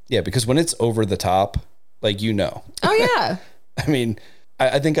 Right. Yeah, because when it's over the top, like, you know. Oh, yeah. I mean,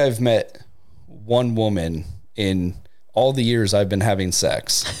 I think I've met one woman in all the years I've been having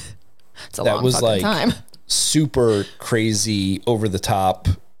sex. It's a long fucking time. Super crazy, over the top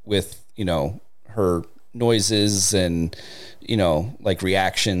with, you know, her noises and, you know, like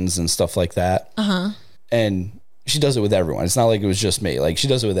reactions and stuff like that. And she does it with everyone. It's not like it was just me. Like, she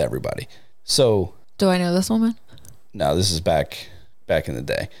does it with everybody. So, do I know this woman? No, this is back in the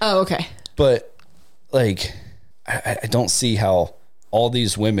day. Oh, okay. But like, I don't see how all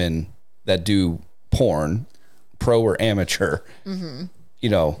these women that do porn, pro or amateur, you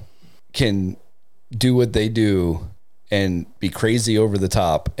know, can do what they do and be crazy over the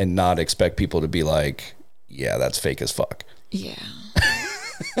top and not expect people to be like, yeah, that's fake as fuck. Yeah.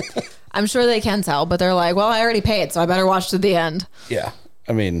 I'm sure they can tell, but they're like, well, I already paid, so I better watch to the end. Yeah.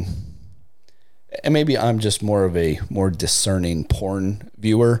 I mean, and maybe I'm just more of a more discerning porn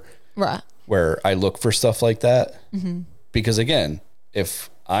viewer, Right. where I look for stuff like that. Because again, if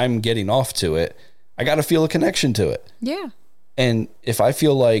I'm getting off to it, I got to feel a connection to it. Yeah. And if I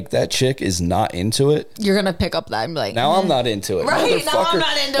feel like that chick is not into it, You're going to pick up that and be like, now I'm not into it. right. Now I'm motherfucker.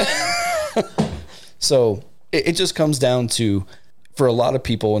 not into it. So it just comes down to, for a lot of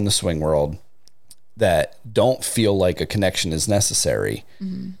people in the swing world that don't feel like a connection is necessary,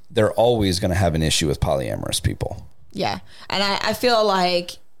 they're always going to have an issue with polyamorous people. Yeah. And I feel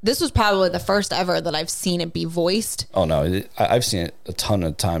like this was probably the first ever that I've seen it be voiced. Oh no, I've seen it a ton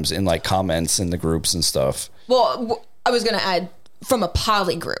of times in like comments in the groups and stuff. Well, I was going to add from a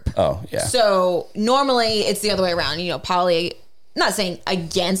poly group. Oh yeah. So normally it's the other way around. You know, poly, not saying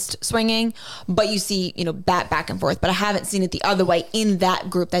against swinging, but you see, you know, that back and forth. But I haven't seen it the other way in that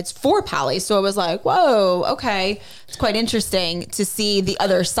group that's for poly. So I was like, whoa, okay. It's quite interesting to see the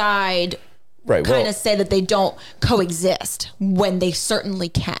other side Right. kind Well, of say that they don't coexist when they certainly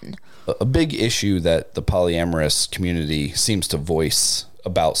can. a big issue that the polyamorous community seems to voice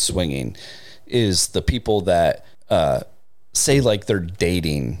about swinging is the people that say like they're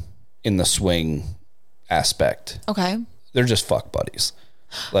dating in the swing aspect. Okay. They're just fuck buddies.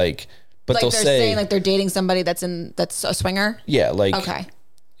 Like, but Like they'll they're say, saying like they're dating somebody that's a swinger. yeah, like Okay.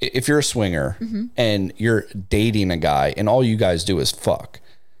 if you're a swinger and you're dating a guy and all you guys do is fuck,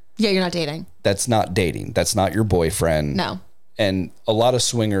 Yeah, you're not dating. that's not dating. That's not your boyfriend. No. And a lot of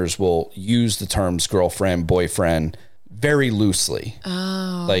swingers will use the terms girlfriend, boyfriend very loosely.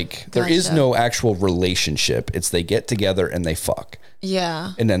 Oh, like there is gotcha. no actual relationship. It's they get together and they fuck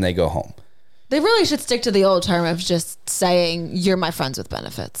Yeah. and then they go home. They really should stick to the old term of just saying you're my friends with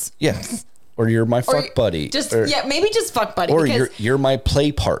benefits. Yeah. Or you're my fuck buddy. Just or, yeah, maybe just fuck buddy. Or because, you're my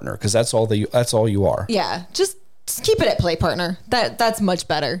play partner because that's all you are. yeah, just keep it at play partner. That's much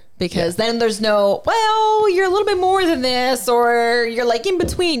better because then there's no, well, you're a little bit more than this or you're like in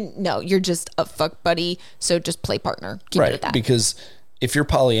between. No, you're just a fuck buddy. So just play partner. Keep it Right. at that. Because if you're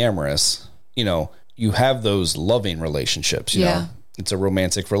polyamorous, you know, you have those loving relationships, you Yeah. know, it's a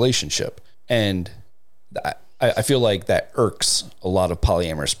romantic relationship. And I feel like that irks a lot of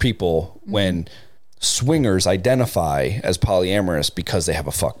polyamorous people when swingers identify as polyamorous because they have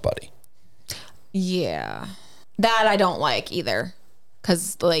a fuck buddy. Yeah. That I don't like either.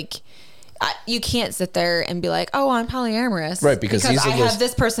 Because, like, you can't sit there and be like, oh, I'm polyamorous. Right, because these I are those- have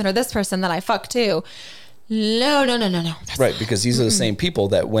this person or this person that I fuck too. No. That's Right. Because these are the same people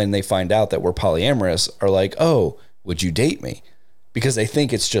that when they find out that we're polyamorous are like, oh, would you date me? Because they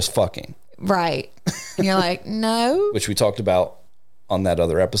think it's just fucking, right. And you're like, no. which we talked about on that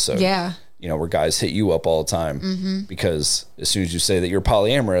other episode. Yeah. You know, where guys hit you up all the time because as soon as you say that you're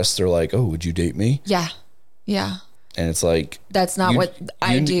polyamorous, they're like, oh, would you date me? Yeah. Yeah. And it's like, That's not what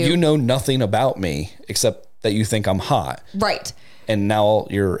I do. You know nothing about me except that you think I'm hot. Right. And now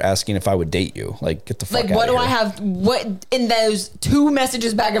you're asking if I would date you. Like, get the fuck Like, out what of do here. I have? What in those two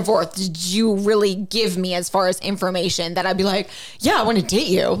messages back and forth did you really give me as far as information that I'd be like, yeah, I want to date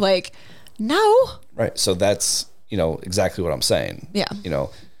you? Like, no. Right. So that's, you know, exactly what I'm saying. Yeah. You know,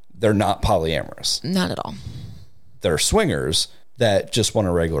 they're not polyamorous. Not at all. They're swingers that just want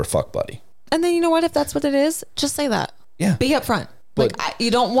a regular fuck buddy. And then you know what? If that's what it is, just say that. Yeah. Be upfront. But- Like,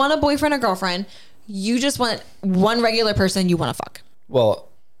 you don't want a boyfriend or girlfriend. You just want one regular person you want to fuck. Well,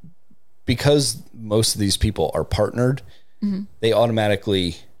 because most of these people are partnered, they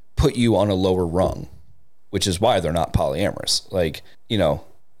automatically put you on a lower rung, which is why they're not polyamorous. Like, you know,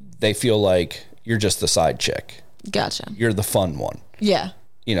 they feel like you're just the side chick. Gotcha. You're the fun one, Yeah.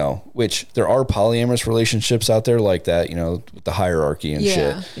 you know, which there are polyamorous relationships out there like that, you know, with the hierarchy and Yeah.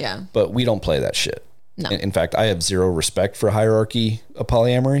 shit. Yeah. But we don't play that shit. No. In fact, I have zero respect for hierarchy of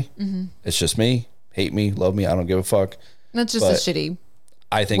polyamory. It's just me, hate me, love me. I don't give a fuck. That's just But- a shitty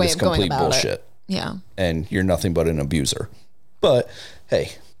I think way it's of going complete about bullshit. it. Yeah. And you're nothing but an abuser. But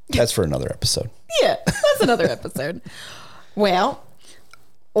hey, that's for another episode. Yeah. That's another episode. Well,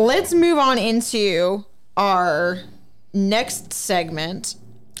 let's move on into our next segment.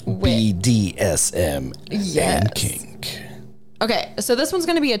 BDSM Yes. and kink. Okay. So this one's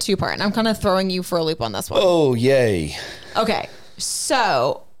going to be a two-part, and I'm kind of throwing you for a loop on this one. Oh, yay. Okay.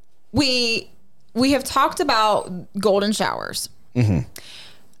 So we have talked about golden showers.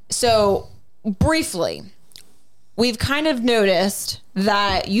 So briefly, we've kind of noticed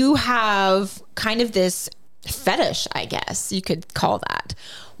that you have kind of this fetish, I guess you could call that,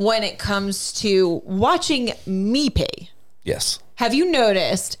 when it comes to watching me pee. Yes. Have you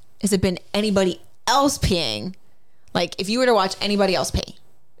noticed, has it been anybody else peeing? Like if you were to watch anybody else pee,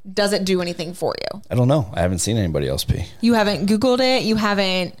 does it do anything for you? I don't know. I haven't seen anybody else pee. You haven't Googled it. You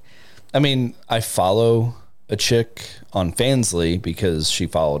haven't I mean, I follow a chick on Fansly because she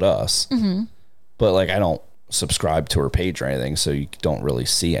followed us, but like I don't subscribe to her page or anything, so you don't really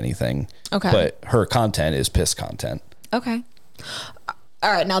see anything. Okay. But her content is piss content. Okay.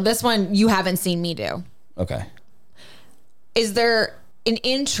 All right. Now this one you haven't seen me do. Okay. Is there an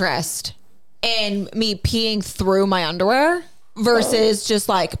interest in me peeing through my underwear versus just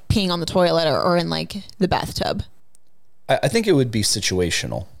like peeing on the toilet or in like the bathtub? I think it would be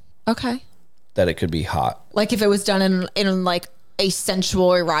situational. Okay. That it could be hot. Like if it was done in like a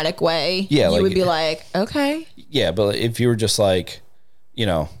sensual, erotic way, Yeah, you like- would be like, okay. Yeah, but if you were just like, you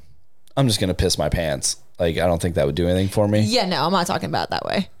know, I'm just gonna piss my pants, like I don't think that would do anything for me. Yeah, no, I'm not talking about it that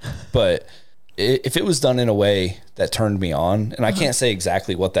way. But if it was done in a way that turned me on, and I can't say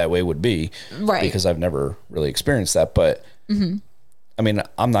exactly what that way would be, Right. because I've never really experienced that, but I mean,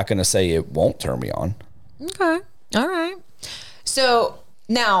 I'm not gonna say it won't turn me on. Okay. All right. So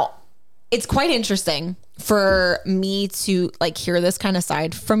now it's quite interesting for me to like hear this kind of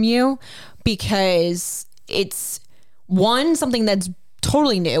side from you because it's something that's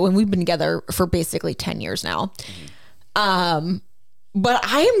totally new and we've been together for basically 10 years now. But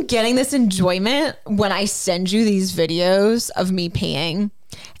I am getting this enjoyment when I send you these videos of me peeing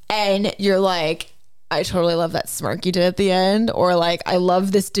and you're like, I totally love that smirk you did at the end, or like, I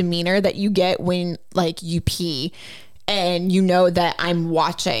love this demeanor that you get when like you pee and you know that I'm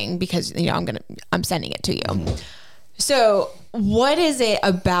watching because, you know, I'm sending it to you. So what is it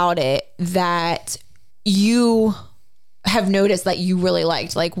about it that you have noticed that you really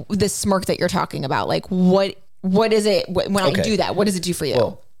liked? Like this smirk that you're talking about, like what is it when I do that? What does it do for you?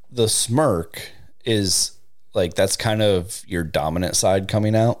 Well, the smirk is like, that's kind of your dominant side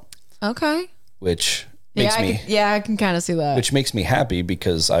coming out, Okay. which makes I can kind of see that. which makes me happy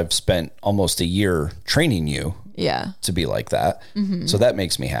because I've spent almost a year training you Yeah. to be like that. So that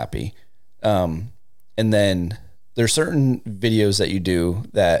makes me happy. And then there's certain videos that you do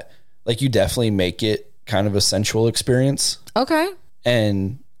that like you definitely make it kind of a sensual experience. Okay.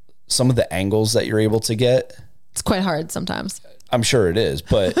 And some of the angles that you're able to get, It's quite hard sometimes. I'm sure it is,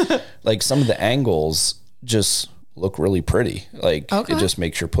 but like some of the angles just look really pretty. Like Okay. it just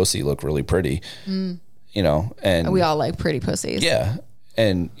makes your pussy look really pretty, you know, and We all like pretty pussies. yeah.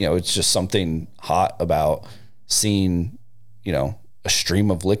 And, you know, it's just something hot about seeing, you know, a stream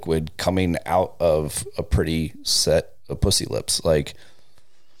of liquid coming out of a pretty set of pussy lips. Like,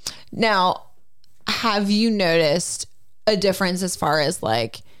 Now, have you noticed a difference as far as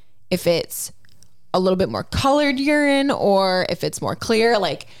like if it's a little bit more colored urine or if it's more clear?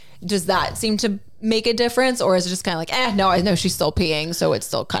 Like, does that seem to make a difference, or is it just kind of like, no, I know she's still peeing, so it's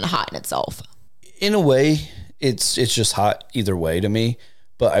still kind of hot in itself? in a way, it's just hot either way to me.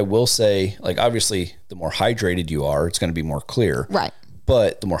 But I will say, like, obviously, the more hydrated you are, it's going to be more clear. Right.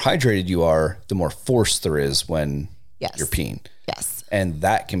 But the more hydrated you are, the more force there is when Yes. you're peeing. Yes. And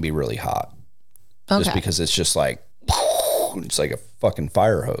that can be really hot. Okay. Just because it's just like, it's like a fucking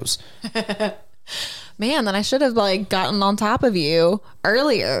fire hose. Man, then I should have like gotten on top of you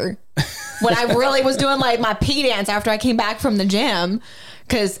earlier when I really was doing like my pee dance after I came back from the gym,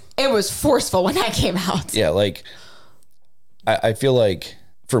 because it was forceful when I came out. Yeah, like, I feel like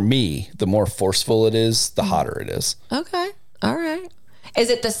for me, the more forceful it is, the hotter it is. Okay. All right. Is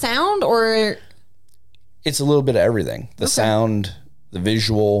it the sound or? It's a little bit of everything. The sound, the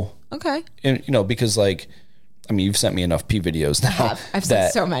visual, Okay. and, you know, because like, I mean, you've sent me enough pee videos now. I've seen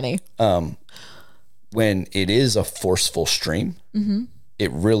so many. When it is a forceful stream,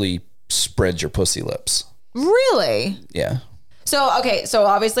 it really spreads your pussy lips. Really? Yeah. So, okay. So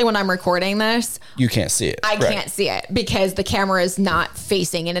obviously when I'm recording this, You can't see it. I Right. can't see it because the camera is not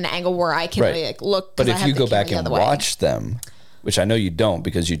facing in an angle where I can Right. really like look. But 'cause I if have you the go camera back the and other way. watch them, which I know you don't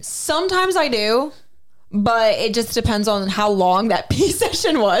because you, Sometimes I do, but it just depends on how long that pee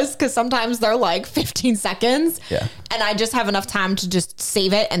session was, because sometimes they're like 15 seconds. Yeah. And I just have enough time to just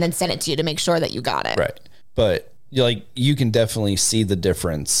save it and then send it to you to make sure that you got it. right. But you can definitely see the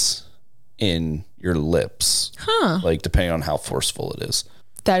difference in your lips. Like depending on how forceful it is.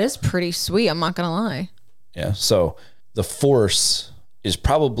 That is pretty sweet. I'm not going to lie. Yeah. So the force is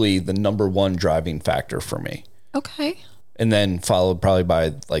probably the number one driving factor for me. Okay. And then followed probably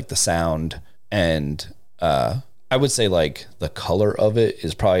by like the sound, and I would say like the color of it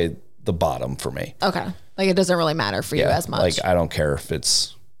is probably the bottom for me. Okay. Like it doesn't really matter for you as much. Like I don't care if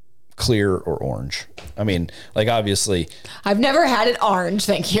it's clear or orange. I mean, like obviously, I've never had it orange.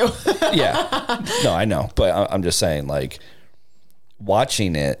 Thank you. yeah. No, I know, but I'm just saying, like,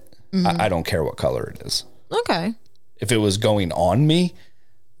 watching it, I don't care what color it is. Okay. If it was going on me,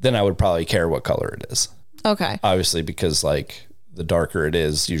 then I would probably care what color it is. Okay. Obviously, because like the darker it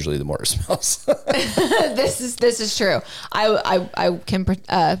is, usually the more it smells. This is true. I can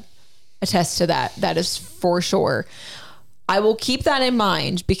attest to that. That is for sure. I will keep that in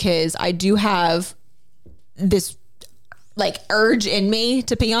mind because I do have this like urge in me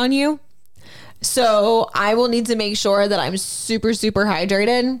to pee on you. So I will need to make sure that I'm super, super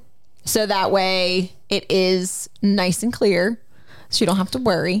hydrated. So that way it is nice and clear. So you don't have to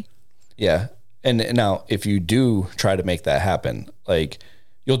worry. Yeah. And now if you do try to make that happen, like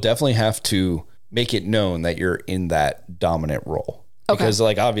you'll definitely have to make it known that you're in that dominant role. Okay. Because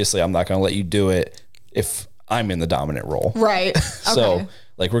like, obviously I'm not going to let you do it if I'm in the dominant role. Right. So Okay.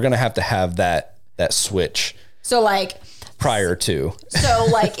 like, we're going to have that switch So like, prior to. so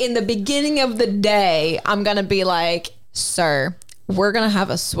like in the beginning of the day, I'm going to be like, sir, we're going to have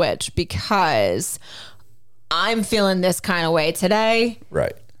a switch because I'm feeling this kind of way today.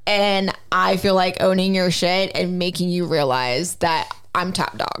 Right. And I feel like owning your shit and making you realize that I'm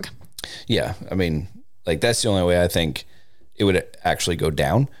top dog. Yeah. I mean, like that's the only way I think it would actually go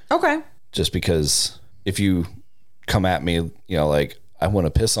down. Okay. Just because if you come at me, you know, like I want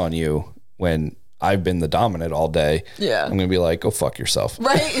to piss on you when I've been the dominant all day. Yeah. I'm going to be like, go fuck yourself.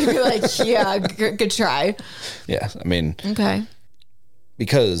 Right? You'd be like, yeah, good try. Yeah. I mean, Okay.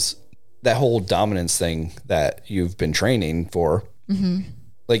 because that whole dominance thing that you've been training for,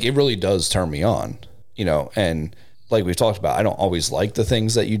 like it really does turn me on, you know, and like we've talked about, I don't always like the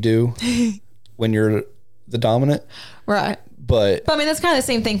things that you do when you're the dominant, Right. but I mean, that's kind of the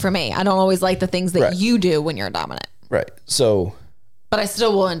same thing for me. I don't always like the things that Right. you do when you're dominant, right. So, but I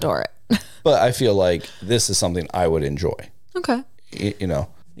still will endure it. but I feel like this is something I would enjoy, Okay. you know?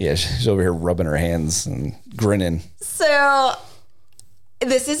 Yeah. She's over here rubbing her hands and grinning. So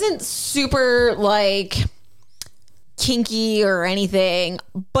this isn't super like kinky or anything,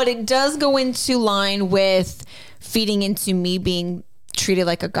 but it does go into line with feeding into me being treated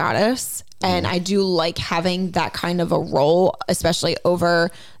like a goddess. And I do like having that kind of a role, especially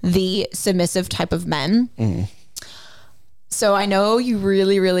over the submissive type of men. So I know you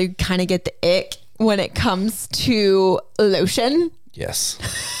really, really kind of get the ick when it comes to lotion. Yes.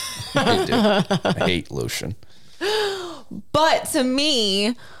 I do. I hate lotion. But to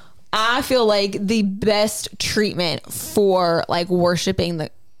me, I feel like the best treatment for like worshiping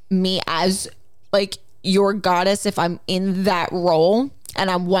me as like your goddess, if I'm in that role and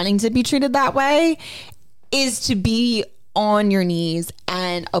I'm wanting to be treated that way, is to be on your knees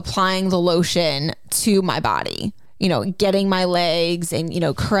and applying the lotion to my body. You know, getting my legs and, you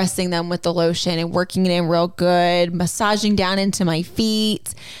know, caressing them with the lotion and working it in real good, massaging down into my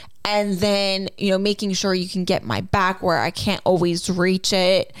feet. And then, you know, making sure you can get my back where I can't always reach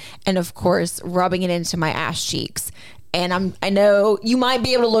it. And of course, rubbing it into my ass cheeks. And I know you might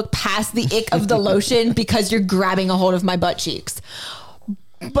be able to look past the ick of the lotion because you're grabbing a hold of my butt cheeks.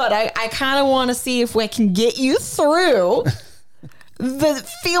 But I kind of want to see if we can get you through the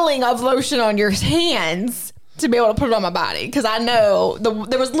feeling of lotion on your hands to be able to put it on my body. Because I know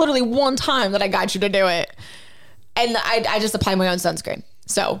there was literally one time that I got you to do it. And I just applied my own sunscreen.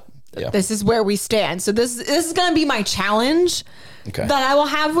 So Yeah. this is where we stand. So this is going to be my challenge Okay. that I will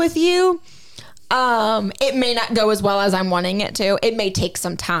have with you. It may not go as well as I'm wanting it to. It may take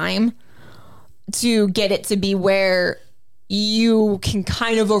some time to get it to be where you can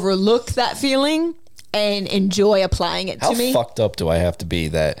kind of overlook that feeling and enjoy applying it How to me. fucked up do I have to be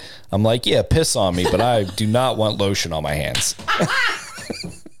that I'm like, yeah, piss on me, but I do not want lotion on my hands?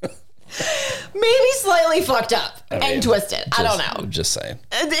 Maybe slightly fucked up mean, and twisted. I don't know. I'm just saying.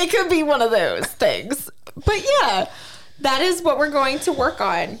 It could be one of those things. But yeah, that is what we're going to work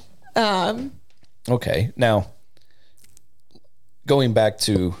on. Okay. Now, going back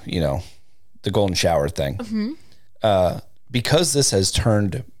to, you know, the golden shower thing, because this has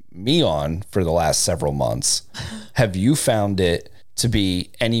turned me on for the last several months, have you found it to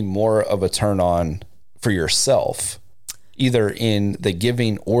be any more of a turn on for yourself, either in the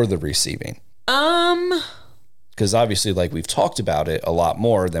giving or the receiving? Because obviously, like, we've talked about it a lot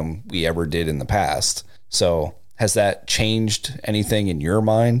more than we ever did in the past. So has that changed anything in your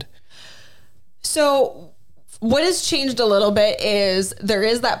mind? So what has changed a little bit is there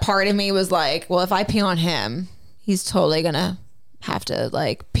is that part of me was like, well, if I pee on him, he's totally going to have to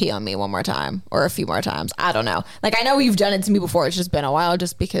like pee on me one more time or a few more times. I don't know. Like, I know you've done it to me before. It's just been a while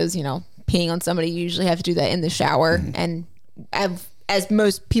just because, you know, peeing on somebody, you usually have to do that in the shower. And as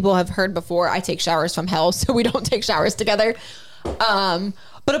most people have heard before, I take showers from hell, so we don't take showers together.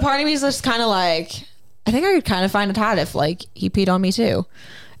 But a part of me is just kind of like, I think I could kind of find it hot if like he peed on me too.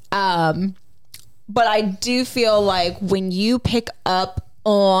 But I do feel like when you pick up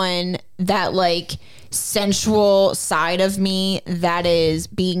on that like sensual side of me that is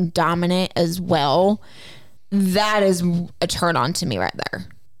being dominant as well, that is a turn on to me right there.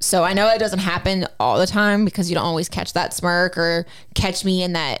 So I know it doesn't happen all the time because you don't always catch that smirk or catch me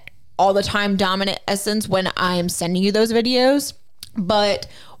in that all the time dominant essence when I am sending you those videos. But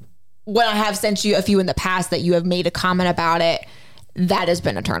when I have sent you a few in the past that you have made a comment about it, that has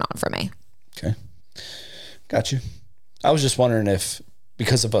been a turn on for me. Okay. Got you. I was just wondering if,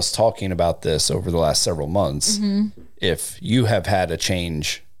 because of us talking about this over the last several months, if you have had a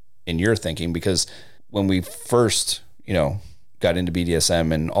change in your thinking, because when we first, got into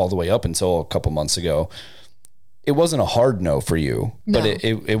BDSM and all the way up until a couple months ago, it wasn't a hard no for you, but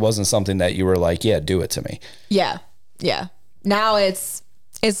it wasn't something that you were like, yeah, do it to me. Yeah. Yeah. Now it's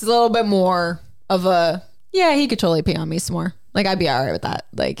a little bit more of a, yeah, he could totally pee on me some more. Like, I'd be all right with that.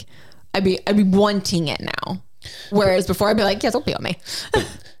 Like, I'd be wanting it now. Whereas before I'd be like, yes, don't pee on me.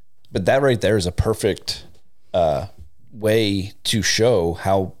 But that right there is a perfect way to show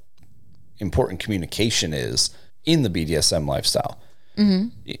how important communication is in the BDSM lifestyle,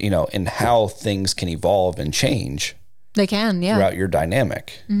 and how things can evolve and change. They can, yeah. Throughout your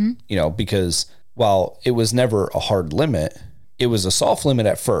dynamic, because while it was never a hard limit, it was a soft limit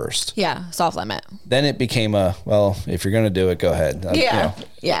at first. Yeah, soft limit. Then it became if you're going to do it, go ahead.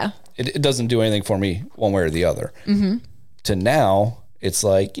 Yeah. It doesn't do anything for me one way or the other. To now, it's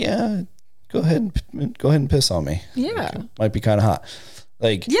like, yeah, go ahead and piss on me. Yeah. Might be kind of hot.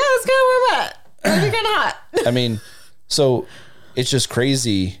 Like, yeah, that's kind of where I'm at. Might be kind of hot. I mean, so it's just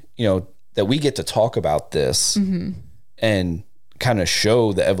crazy, that we get to talk about this and kind of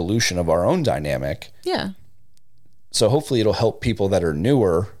show the evolution of our own dynamic. Yeah. So hopefully it'll help people that are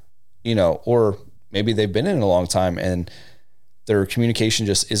newer, or maybe they've been in it a long time and their communication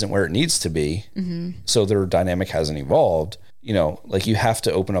just isn't where it needs to be. So their dynamic hasn't evolved. Like, you have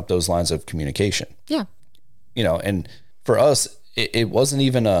to open up those lines of communication. Yeah. And for us, it wasn't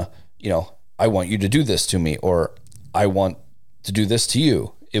even I want you to do this to me, or I want to do this to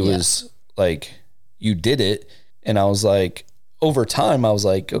you. It was like, you did it. And I was like, over time, I was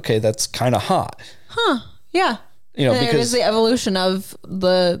like, okay, that's kind of hot. Huh. Yeah. Because it was the evolution of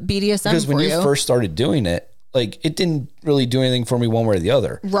the BDSM. Because when you first started doing it, like, it didn't really do anything for me one way or the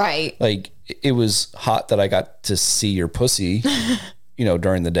other. Right. Like, it was hot that I got to see your pussy,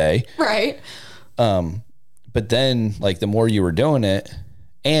 during the day. Right. But then, like, the more you were doing it,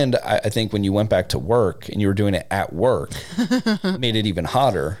 and I think when you went back to work and you were doing it at work, it made it even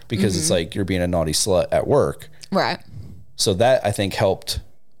hotter because it's like you're being a naughty slut at work. Right. So that, I think, helped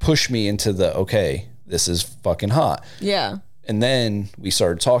push me into okay, this is fucking hot. Yeah. And then we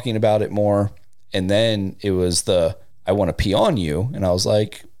started talking about it more. And then it was I want to pee on you. And I was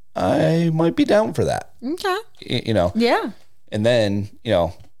like, I might be down for that. Okay. Yeah. And then,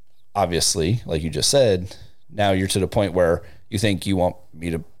 obviously, like you just said, now you're to the point where you think you want me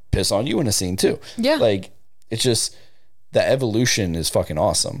to piss on you in a scene too. Yeah. Like, it's just, the evolution is fucking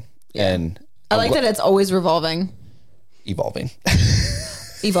awesome. Yeah. And I like that it's always evolving. Evolving.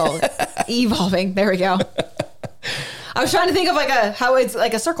 There we go. I was trying to think of how it's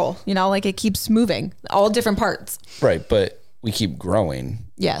like a circle, like it keeps moving, all different parts. Right. But we keep growing.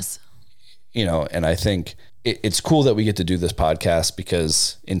 Yes. And I think it's cool that we get to do this podcast,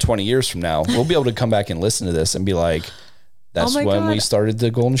 because in 20 years from now, we'll be able to come back and listen to this and be like, that's when we started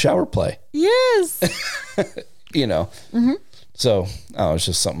the golden shower play. Yes. So it's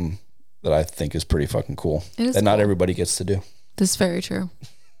just something that I think is pretty fucking cool that not everybody gets to do. This is very true.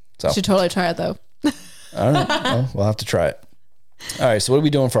 So you should totally try it though. All right. Well, we'll have to try it. All right. So what are we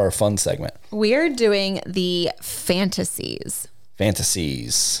doing for our fun segment? We're doing the fantasies.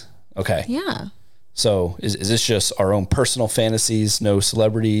 Fantasies. Okay. Yeah. So is this just our own personal fantasies? No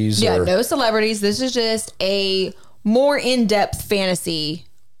celebrities? Yeah, no celebrities. This is just a more in-depth fantasy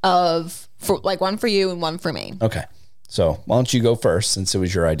one for you and one for me. Okay. So why don't you go first, since it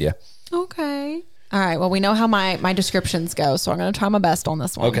was your idea? Okay. All right. Well, we know how my descriptions go, so I'm going to try my best on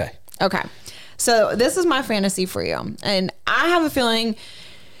this one. Okay. Okay. So this is my fantasy for you. And I have a feeling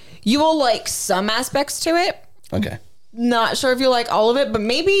you will like some aspects to it. Okay. Not sure if you'll like all of it, but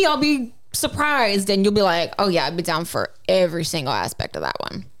maybe I'll be surprised and you'll be like, oh yeah, I'd be down for every single aspect of that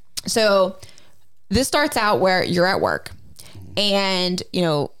one. So this starts out where you're at work and,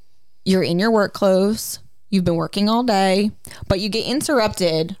 you're in your work clothes. You've been working all day, but you get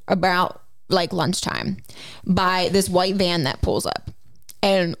interrupted about like lunchtime by this white van that pulls up.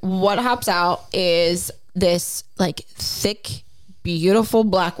 And what hops out is this like thick, beautiful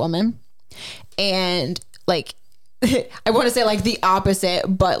black woman. And like, I want to say like the opposite,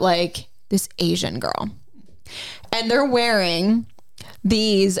 but like this Asian girl. And they're wearing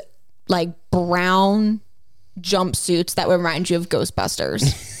these like brown jumpsuits that would remind you of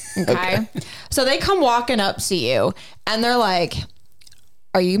Ghostbusters. Okay. So they come walking up to you and they're like,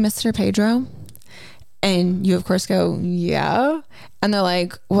 "Are you Mr. Pedro?" And you of course go, "Yeah." And they're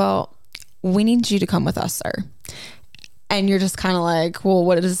like, "Well, we need you to come with us, sir." And you're just kind of like, "Well,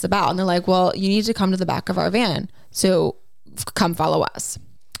 what is this about?" And they're like, "Well, you need to come to the back of our van. So come follow us."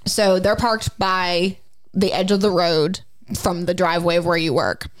 So they're parked by the edge of the road from the driveway of where you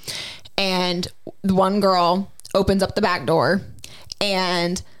work. And one girl opens up the back door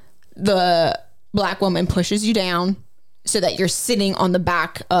and the black woman pushes you down so that you're sitting on the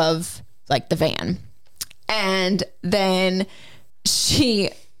back of like the van. And then she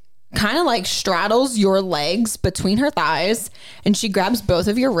kind of like straddles your legs between her thighs and she grabs both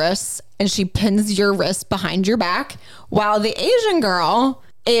of your wrists and she pins your wrists behind your back while the Asian girl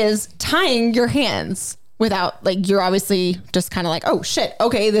is tying your hands without, like, you're obviously just kind of like, "Oh shit,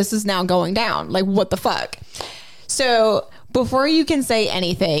 okay, this is now going down. Like, what the fuck?" So before you can say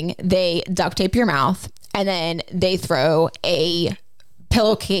anything, they duct tape your mouth and then they throw a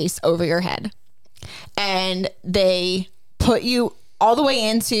pillowcase over your head and they put you all the way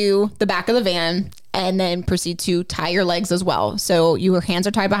into the back of the van and then proceed to tie your legs as well. So your hands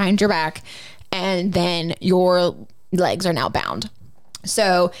are tied behind your back and then your legs are now bound.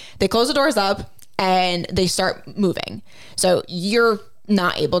 So they close the doors up and they start moving. So you're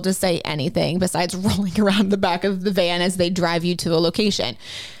not able to say anything besides rolling around the back of the van as they drive you to a location.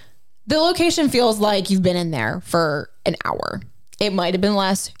 The location feels like you've been in there for an hour. It might have been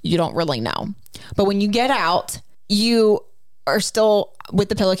less. You don't really know. But when you get out, you are still with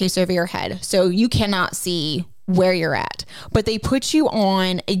the pillowcase over your head. So you cannot see where you're at. But they put you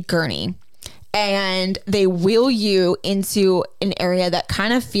on a gurney and they wheel you into an area that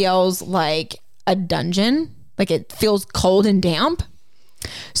kind of feels like a dungeon. Like it feels cold and damp.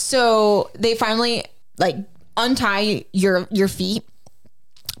 So they finally like untie your feet,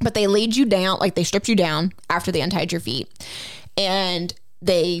 but they laid you down, like they stripped you down after they untied your feet and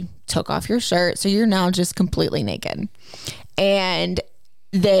they took off your shirt. So you're now just completely naked and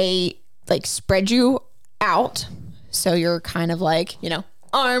they like spread you out. So you're kind of like, you know,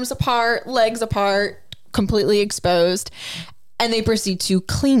 arms apart, legs apart, completely exposed, and they proceed to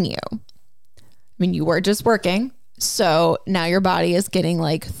clean you. I mean, you were just working. So now your body is getting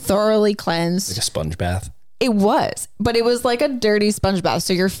like thoroughly cleansed. Like a sponge bath. It was, but it was like a dirty sponge bath.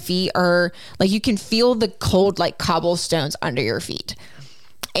 So your feet are like, you can feel the cold, like cobblestones under your feet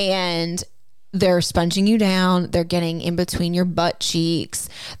and they're sponging you down. They're getting in between your butt cheeks.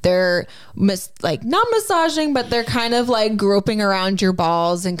 They're like not massaging, but they're kind of like groping around your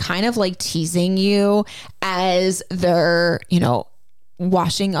balls and kind of like teasing you as they're, you know,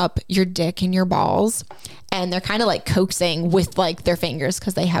 washing up your dick and your balls. And they're kind of like coaxing with like their fingers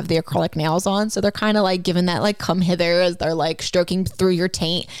because they have the acrylic nails on. So they're kind of like giving that like come hither as they're like stroking through your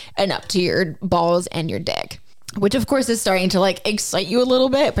taint and up to your balls and your dick, which of course is starting to like excite you a little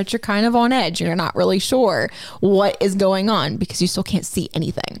bit, but you're kind of on edge. You're not really sure what is going on because you still can't see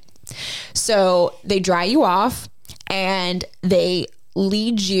anything. So they dry you off and they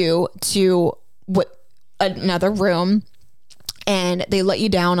lead you to another room and they let you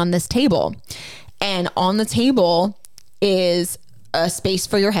down on this table. And on the table is a space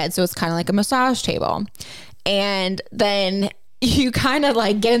for your head. So it's kind of like a massage table. And then you kind of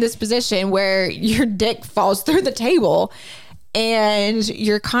like get in this position where your dick falls through the table and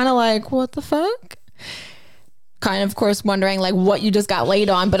you're kind of like, what the fuck? Kind of course, wondering like what you just got laid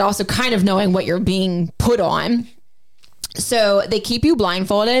on, but also kind of knowing what you're being put on. So they keep you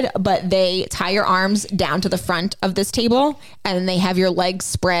blindfolded, but they tie your arms down to the front of this table and they have your legs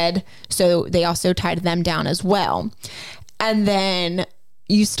spread. So they also tied them down as well. And then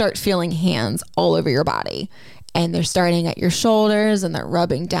you start feeling hands all over your body and they're starting at your shoulders and they're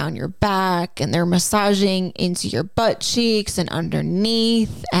rubbing down your back and they're massaging into your butt cheeks and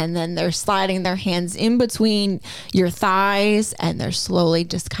underneath. And then they're sliding their hands in between your thighs and they're slowly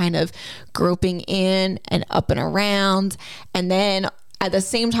just kind of groping in and up and around. And then at the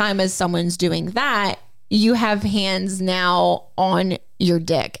same time as someone's doing that, you have hands now on your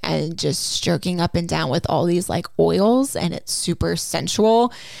dick and just stroking up and down with all these like oils and it's super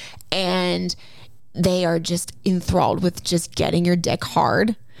sensual. And they are just enthralled with just getting your dick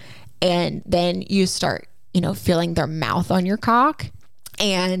hard. And then you start, you know, feeling their mouth on your cock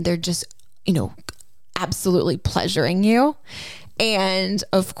and they're just, you know, absolutely pleasuring you. And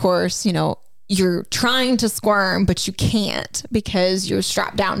of course, you know, you're trying to squirm, but you can't because you're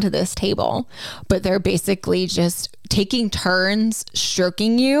strapped down to this table. But they're basically just taking turns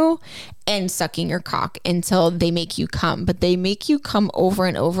stroking you and sucking your cock until they make you come. But they make you come over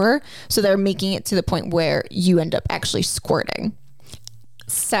and over. So they're making it to the point where you end up actually squirting.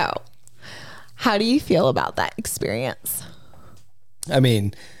 So how do you feel about that experience? I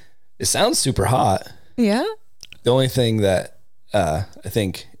mean, it sounds super hot. Yeah. The only thing that I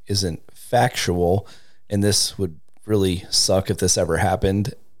think isn't factual, and this would really suck if this ever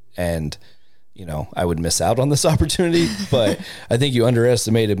happened, and you know, I would miss out on this opportunity, but I think you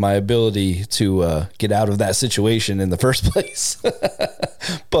underestimated my ability to get out of that situation in the first place.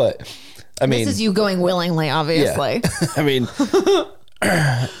 But I mean, this is you going willingly, obviously. Yeah. I mean,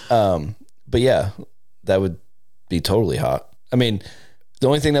 but yeah, that would be totally hot. I mean, the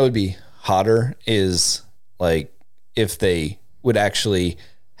only thing that would be hotter is like if they would actually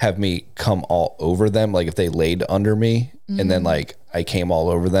have me come all over them, like if they laid under me and then like I came all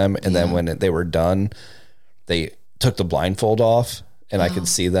over them, and then when they were done, they took the blindfold off and I could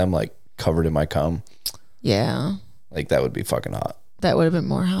see them like covered in my cum. Yeah. Like that would be fucking hot. That would have been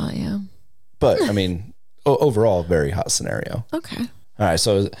more hot, yeah. But I mean, overall, very hot scenario. Okay. All right,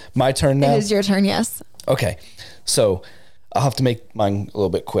 so my turn now. It is your turn, yes. Okay, so I'll have to make mine a little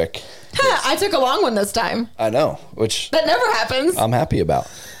bit quick. I took a long one this time. I know, which That never happens. I'm happy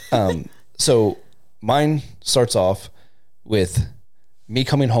about. So mine starts off with me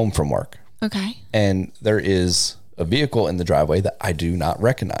coming home from work, Okay. and there is a vehicle in the driveway that I do not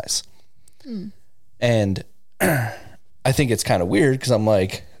recognize. And I think it's kind of weird because I'm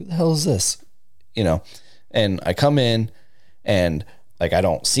like, who the hell is this? You know, and I come in and like, I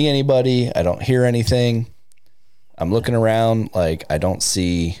don't see anybody. I don't hear anything. I'm looking around, like I don't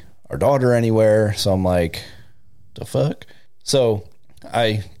see our daughter anywhere. So I'm like, the fuck? So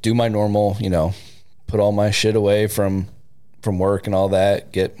I do my normal, you know, put all my shit away from work and all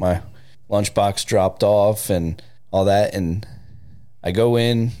that, get my lunchbox dropped off and all that. And I go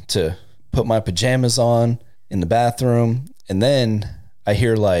in to put my pajamas on in the bathroom. And then I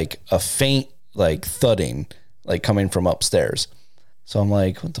hear like a faint, like thudding, like coming from upstairs. So I'm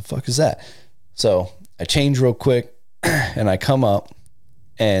like, what the fuck is that? So I change real quick and I come up,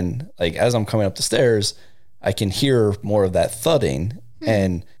 and like, as I'm coming up the stairs, I can hear more of that thudding,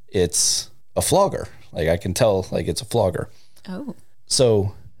 and it's a flogger. Like I can tell like it's a flogger. Oh.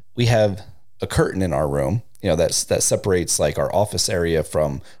 So we have a curtain in our room, you know, that separates like our office area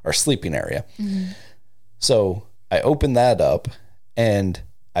from our sleeping area. So I open that up and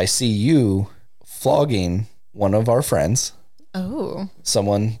I see you flogging one of our friends. Oh.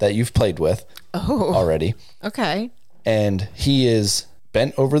 Someone that you've played with already. Okay. And he is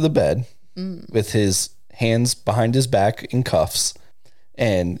bent over the bed with his hands behind his back in cuffs.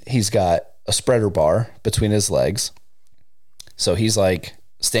 And he's got a spreader bar between his legs. So he's like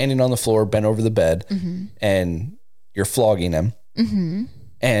standing on the floor, bent over the bed, and you're flogging him.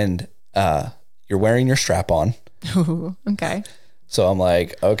 And you're wearing your strap on. Ooh, okay. So I'm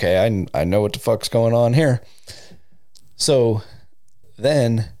like, okay, I know what the fuck's going on here. So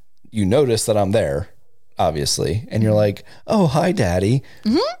then you notice that I'm there, obviously, and you're like, oh, hi, Daddy.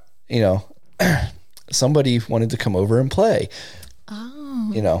 You know, somebody wanted to come over and play.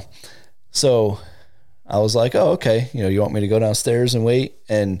 Oh. You know, so I was like, oh, okay. You know, you want me to go downstairs and wait?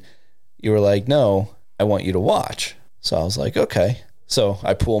 And you were like, no, I want you to watch. So I was like, okay. So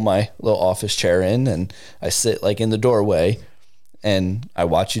I pull my little office chair in and I sit like in the doorway and I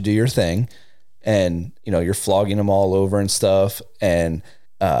watch you do your thing. And, you know, you're flogging him all over and stuff. And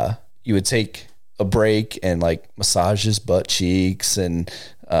you would take a break and like massage his butt cheeks and,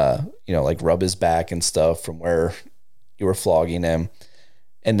 you know, like rub his back and stuff from where you were flogging him.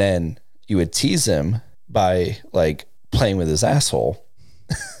 And then you would tease him by like playing with his asshole.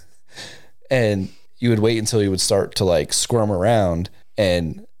 And you would wait until he would start to like squirm around,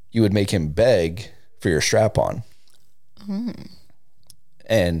 and you would make him beg for your strap on.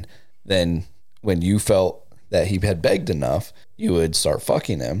 And then when you felt that he had begged enough, you would start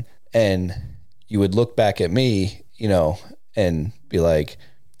fucking him, and you would look back at me, you know, and be like,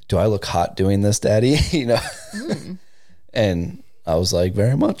 do I look hot doing this, Daddy? You know? And I was like,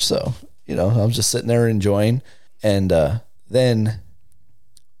 very much so. You know, I was just sitting there enjoying. And then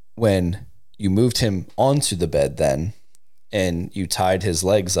when you moved him onto the bed then, and you tied his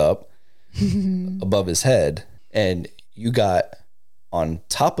legs up above his head, and you got on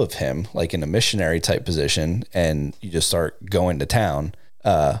top of him, like in a missionary type position, and you just start going to town,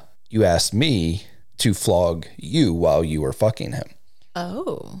 you asked me to flog you while you were fucking him.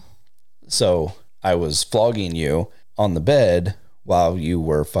 Oh. So I was flogging you on the bed while you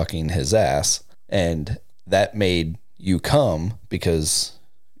were fucking his ass, and that made you come because,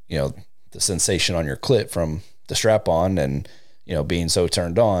 you know, the sensation on your clit from the strap on and, you know, being so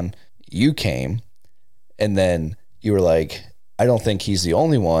turned on, you came, and then you were like, I don't think he's the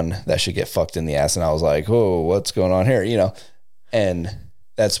only one that should get fucked in the ass. And I was like, oh, what's going on here? You know, and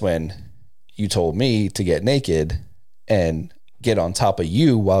that's when you told me to get naked and get on top of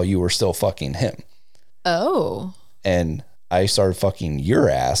you while you were still fucking him. Oh. And I started fucking your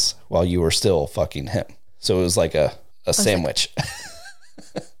ass while you were still fucking him. So it was like a sandwich.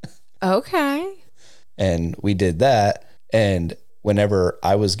 Okay. And we did that. And whenever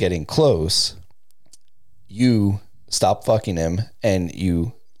I was getting close, you stopped fucking him and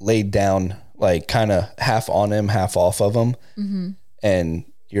you laid down like kind of half on him, half off of him. Mm-hmm. And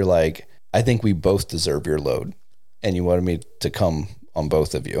you're like, I think we both deserve your load. And you wanted me to come on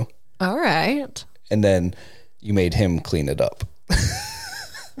both of you. All right. And then you made him clean it up.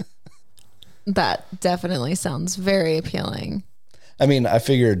 That definitely sounds very appealing. I mean, I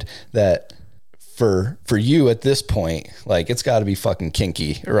figured that for you at this point, like, it's got to be fucking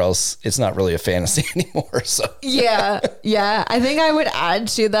kinky or else it's not really a fantasy anymore. So Yeah. I think I would add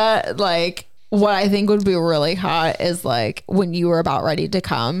to that, like, what I think would be really hot is like when you were about ready to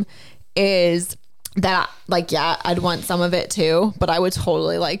come is that, like, yeah, I'd want some of it too, but I would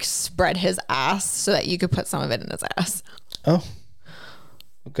totally like spread his ass so that you could put some of it in his ass. Oh,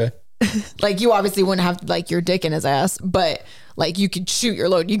 okay. Like, you obviously wouldn't have like your dick in his ass, but like you could shoot your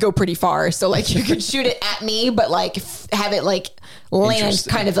load. You go pretty far. So like you could shoot it at me, but like have it like land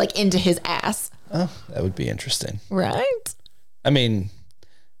kind of like into his ass. Oh, that would be interesting. Right. I mean,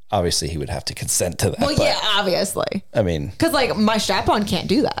 obviously he would have to consent to that. Well, yeah, obviously. I mean, cause like my strap on can't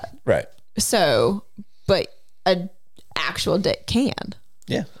do that. right. So, but a actual dick can.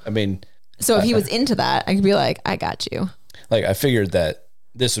 Yeah. I mean, so if he was into that, I could be like, I got you. Like, I figured that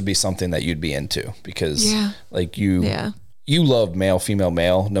this would be something that you'd be into because like you love male, female,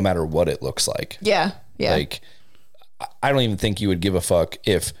 male, no matter what it looks like. Yeah. Yeah. Like, I don't even think you would give a fuck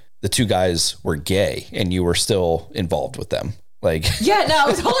if the two guys were gay and you were still involved with them. Like, yeah, no,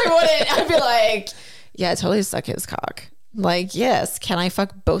 I totally wouldn't. I'd be like, yeah, totally suck his cock. Like, yes, can I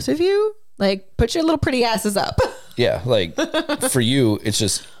fuck both of you? Like, put your little pretty asses up. Yeah, like, for you, it's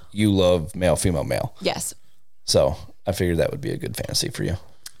just you love male, female, male. Yes. So I figured that would be a good fantasy for you.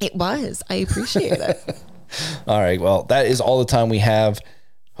 It was. I appreciate it. All right. Well, that is all the time we have.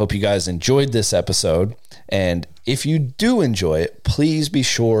 Hope you guys enjoyed this episode. And if you do enjoy it, please be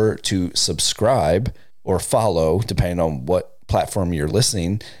sure to subscribe or follow, depending on what platform you're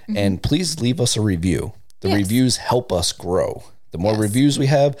listening. Mm-hmm. And please leave us a review. The reviews help us grow. The more reviews we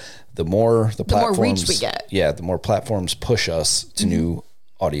have, the more the platforms, more reach we get. Yeah, the more platforms push us to new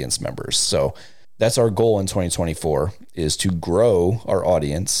audience members. So that's our goal in 2024 is to grow our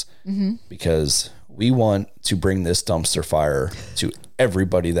audience because we want to bring this dumpster fire to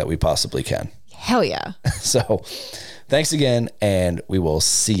everybody that we possibly can. Hell yeah. So thanks again, and we will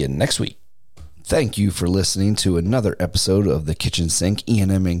see you next week. Thank you for listening to another episode of the Kitchen Sink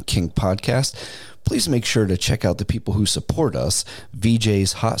E&M and Kink podcast. Please make sure to check out the people who support us,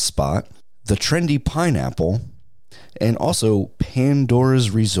 VJ's Hotspot, The Trendy Pineapple, and also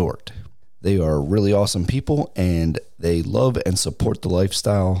Pandora's Resort. They are really awesome people, and they love and support the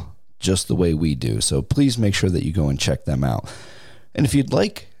lifestyle just the way we do. So please make sure that you go and check them out. And if you'd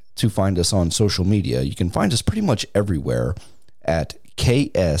like to find us on social media, you can find us pretty much everywhere at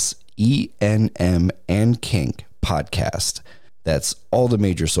KSENM and Kink Podcast. That's all the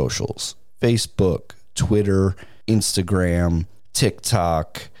major socials: Facebook, Twitter, Instagram,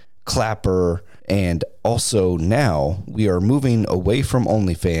 TikTok, Clapper, and also now we are moving away from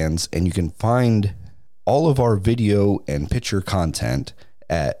OnlyFans, and you can find all of our video and picture content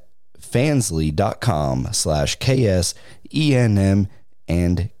at fansly.com/KSENM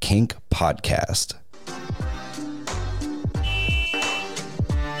and Kink Podcast.